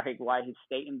reason, like why he's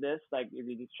stating this. Like, is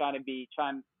he just trying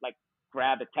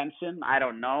grab attention? I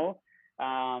don't know.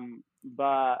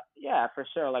 But yeah, for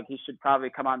sure. Like he should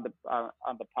probably come on the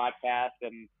podcast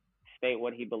and state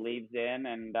what he believes in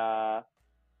and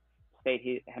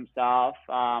state himself.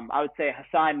 I would say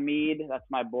Hassan Mead. That's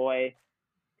my boy.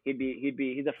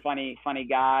 He's a funny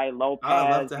guy. Lopez. I'd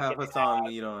love to have Hassan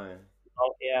Mead on.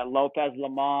 Oh yeah, Lopez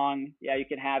Lamong. Yeah, you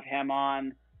can have him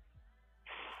on.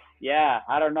 Yeah,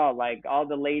 I don't know, like all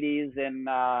the ladies in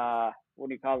what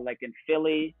do you call it, like in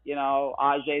Philly,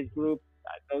 Ajay's group,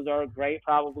 those are great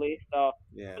probably. So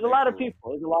yeah, there's a lot of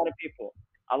people.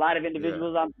 A lot of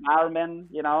individuals on Bowerman,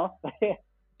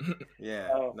 Yeah,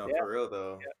 for real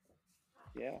though.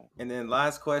 Yeah. And then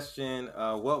last question,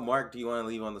 what mark do you want to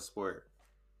leave on the sport?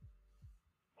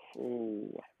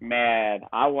 Ooh, man,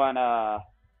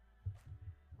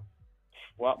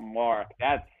 what mark?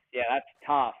 That's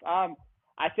tough.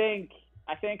 I think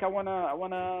I wanna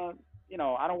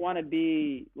I don't wanna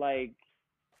be like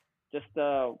just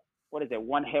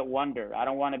one hit wonder. I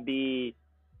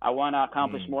wanna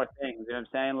accomplish more things. You know what I'm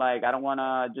saying? Like I don't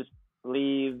wanna just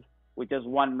leave with just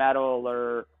one medal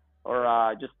or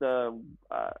just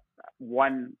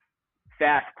one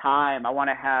fast time. I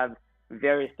wanna have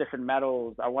various different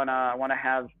medals. I wanna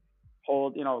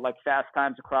hold like fast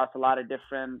times across a lot of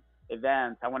different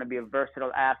events. I wanna be a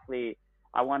versatile athlete.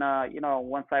 I want to,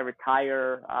 once I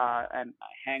retire and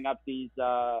hang up these,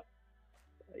 my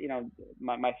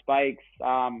spikes,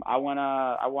 I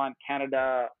want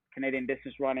Canadian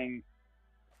distance running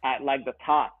at like the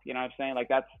top, you know what I'm saying? Like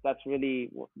that's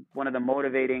really one of the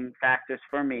motivating factors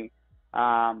for me,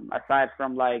 aside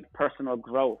from like personal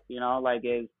growth,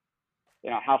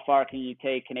 how far can you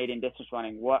take Canadian distance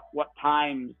running? What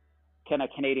times can a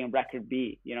Canadian record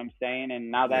be? You know what I'm saying? And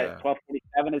now that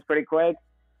 12:47 is pretty quick,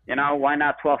 why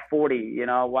not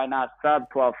 12:40? Why not sub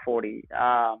 12:40?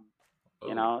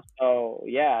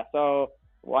 So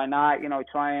why not,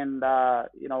 try and,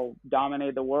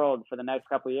 dominate the world for the next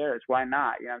couple of years? Why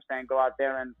not? You know what I'm saying? Go out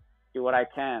there and do what I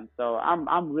can. So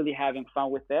I'm really having fun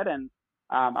with it. And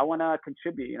I want to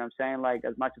contribute, you know what I'm saying, like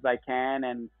as much as I can.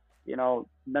 And, you know,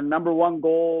 the number one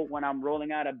goal when I'm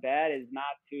rolling out of bed is not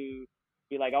to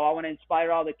be like, oh, I want to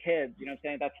inspire all the kids, you know what I'm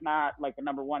saying? That's not like the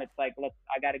number one. It's like,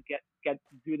 I got to get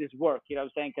do this work, you know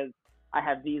what I'm saying? Because I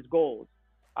have these goals.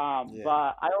 But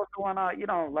I also want to, you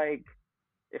know, like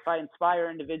if I inspire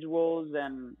individuals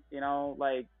and, you know,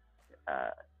 like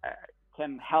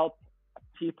can help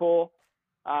people,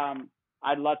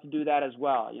 I'd love to do that as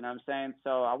well. You know what I'm saying?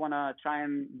 So I want to try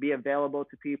and be available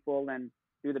to people and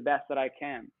do the best that I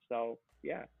can. So,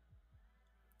 yeah.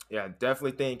 Yeah,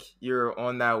 definitely think you're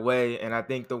on that way. And I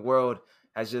think the world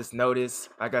has just noticed,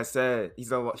 like I said,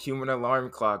 he's a human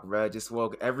alarm clock, bro. Just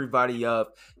woke everybody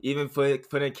up, even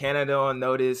putting Canada on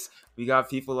notice. We got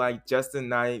people like Justin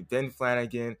Knight, Ben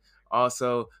Flanagan,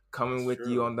 also coming with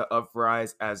you on the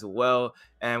uprise as well.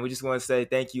 And we just want to say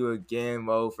thank you again,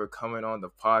 Mo, for coming on the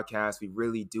podcast. We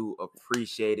really do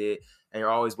appreciate it. And you're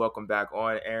always welcome back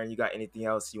on. Aaron, you got anything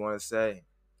else you want to say?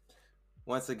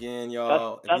 Once again,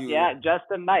 y'all.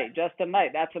 Justin Knight.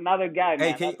 That's another guy,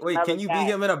 man. Hey, can you beat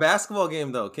him in a basketball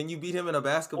game, though? Can you beat him in a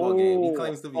basketball game? He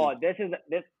claims to be. Oh, this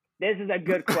is a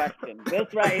good question.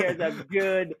 This right here is a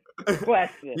good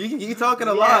question. You talking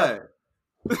a lot.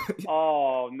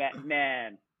 Oh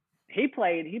man, he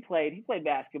played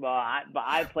basketball, but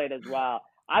I played as well.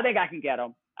 I think I can get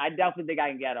him. I definitely think I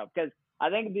can get him because I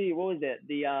think the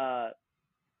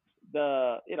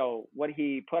you know what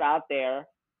he put out there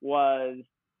was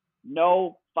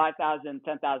no 5,000,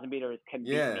 10,000 meters can beat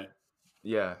me.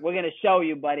 Yeah. We're gonna show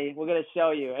you, buddy. We're gonna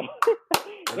show you.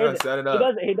 We're gonna set it up.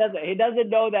 He doesn't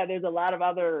know that there's a lot of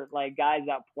other like guys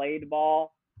that played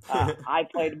ball. I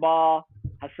played ball.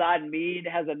 Hassan Mead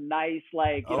has a nice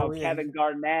Kevin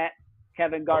Garnett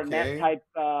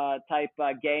type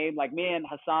game. Like me and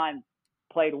Hassan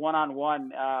played one-on-one.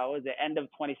 Was it end of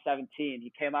 2017?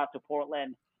 He came out to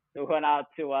Portland. We went out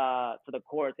to the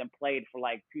courts and played for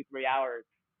like 2-3 hours.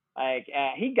 Like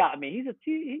he got me.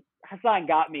 Hassan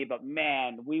got me, but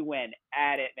man, we went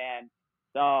at it, man.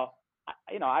 So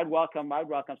you know, I'd welcome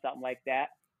something like that.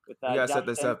 With, you gotta set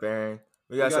this up, Aaron.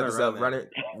 We gotta set this up. Runner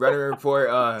report.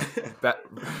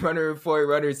 Runner report.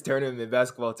 Runners tournament.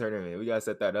 Basketball tournament. We gotta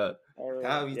set that up.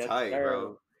 That'd be tight,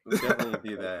 bro. We'll definitely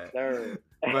do that.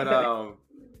 But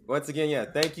once again,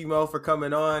 thank you, Mo, for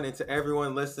coming on, and to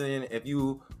everyone listening. If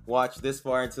you watch this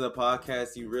far into the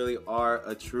podcast, you really are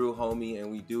a true homie,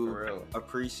 and we do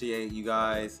appreciate you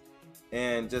guys.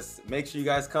 And just make sure you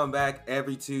guys come back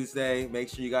every Tuesday. Make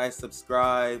sure you guys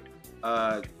subscribe.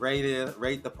 Rate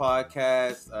the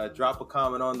podcast, drop a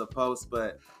comment on the post.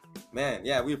 But man,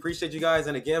 we appreciate you guys.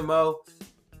 And again, Mo,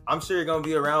 I'm sure you're gonna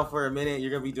be around for a minute.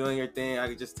 You're gonna be doing your thing. I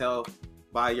can just tell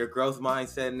by your growth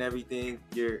mindset and everything.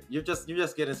 You're just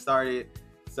getting started.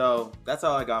 So that's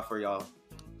all I got for y'all.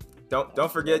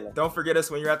 Don't forget us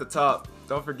when you're at the top.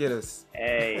 Don't forget us.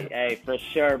 Hey, for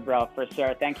sure, bro. For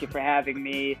sure. Thank you for having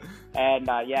me. And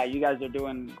you guys are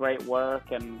doing great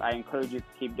work, and I encourage you to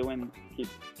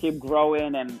keep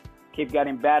growing and keep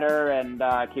getting better and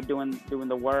keep doing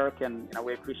the work. And you know,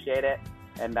 we appreciate it.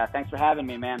 And thanks for having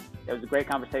me, man. It was a great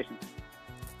conversation.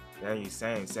 Yeah,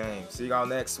 same. See y'all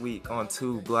next week on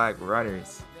Two Black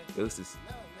Runners. Deuces.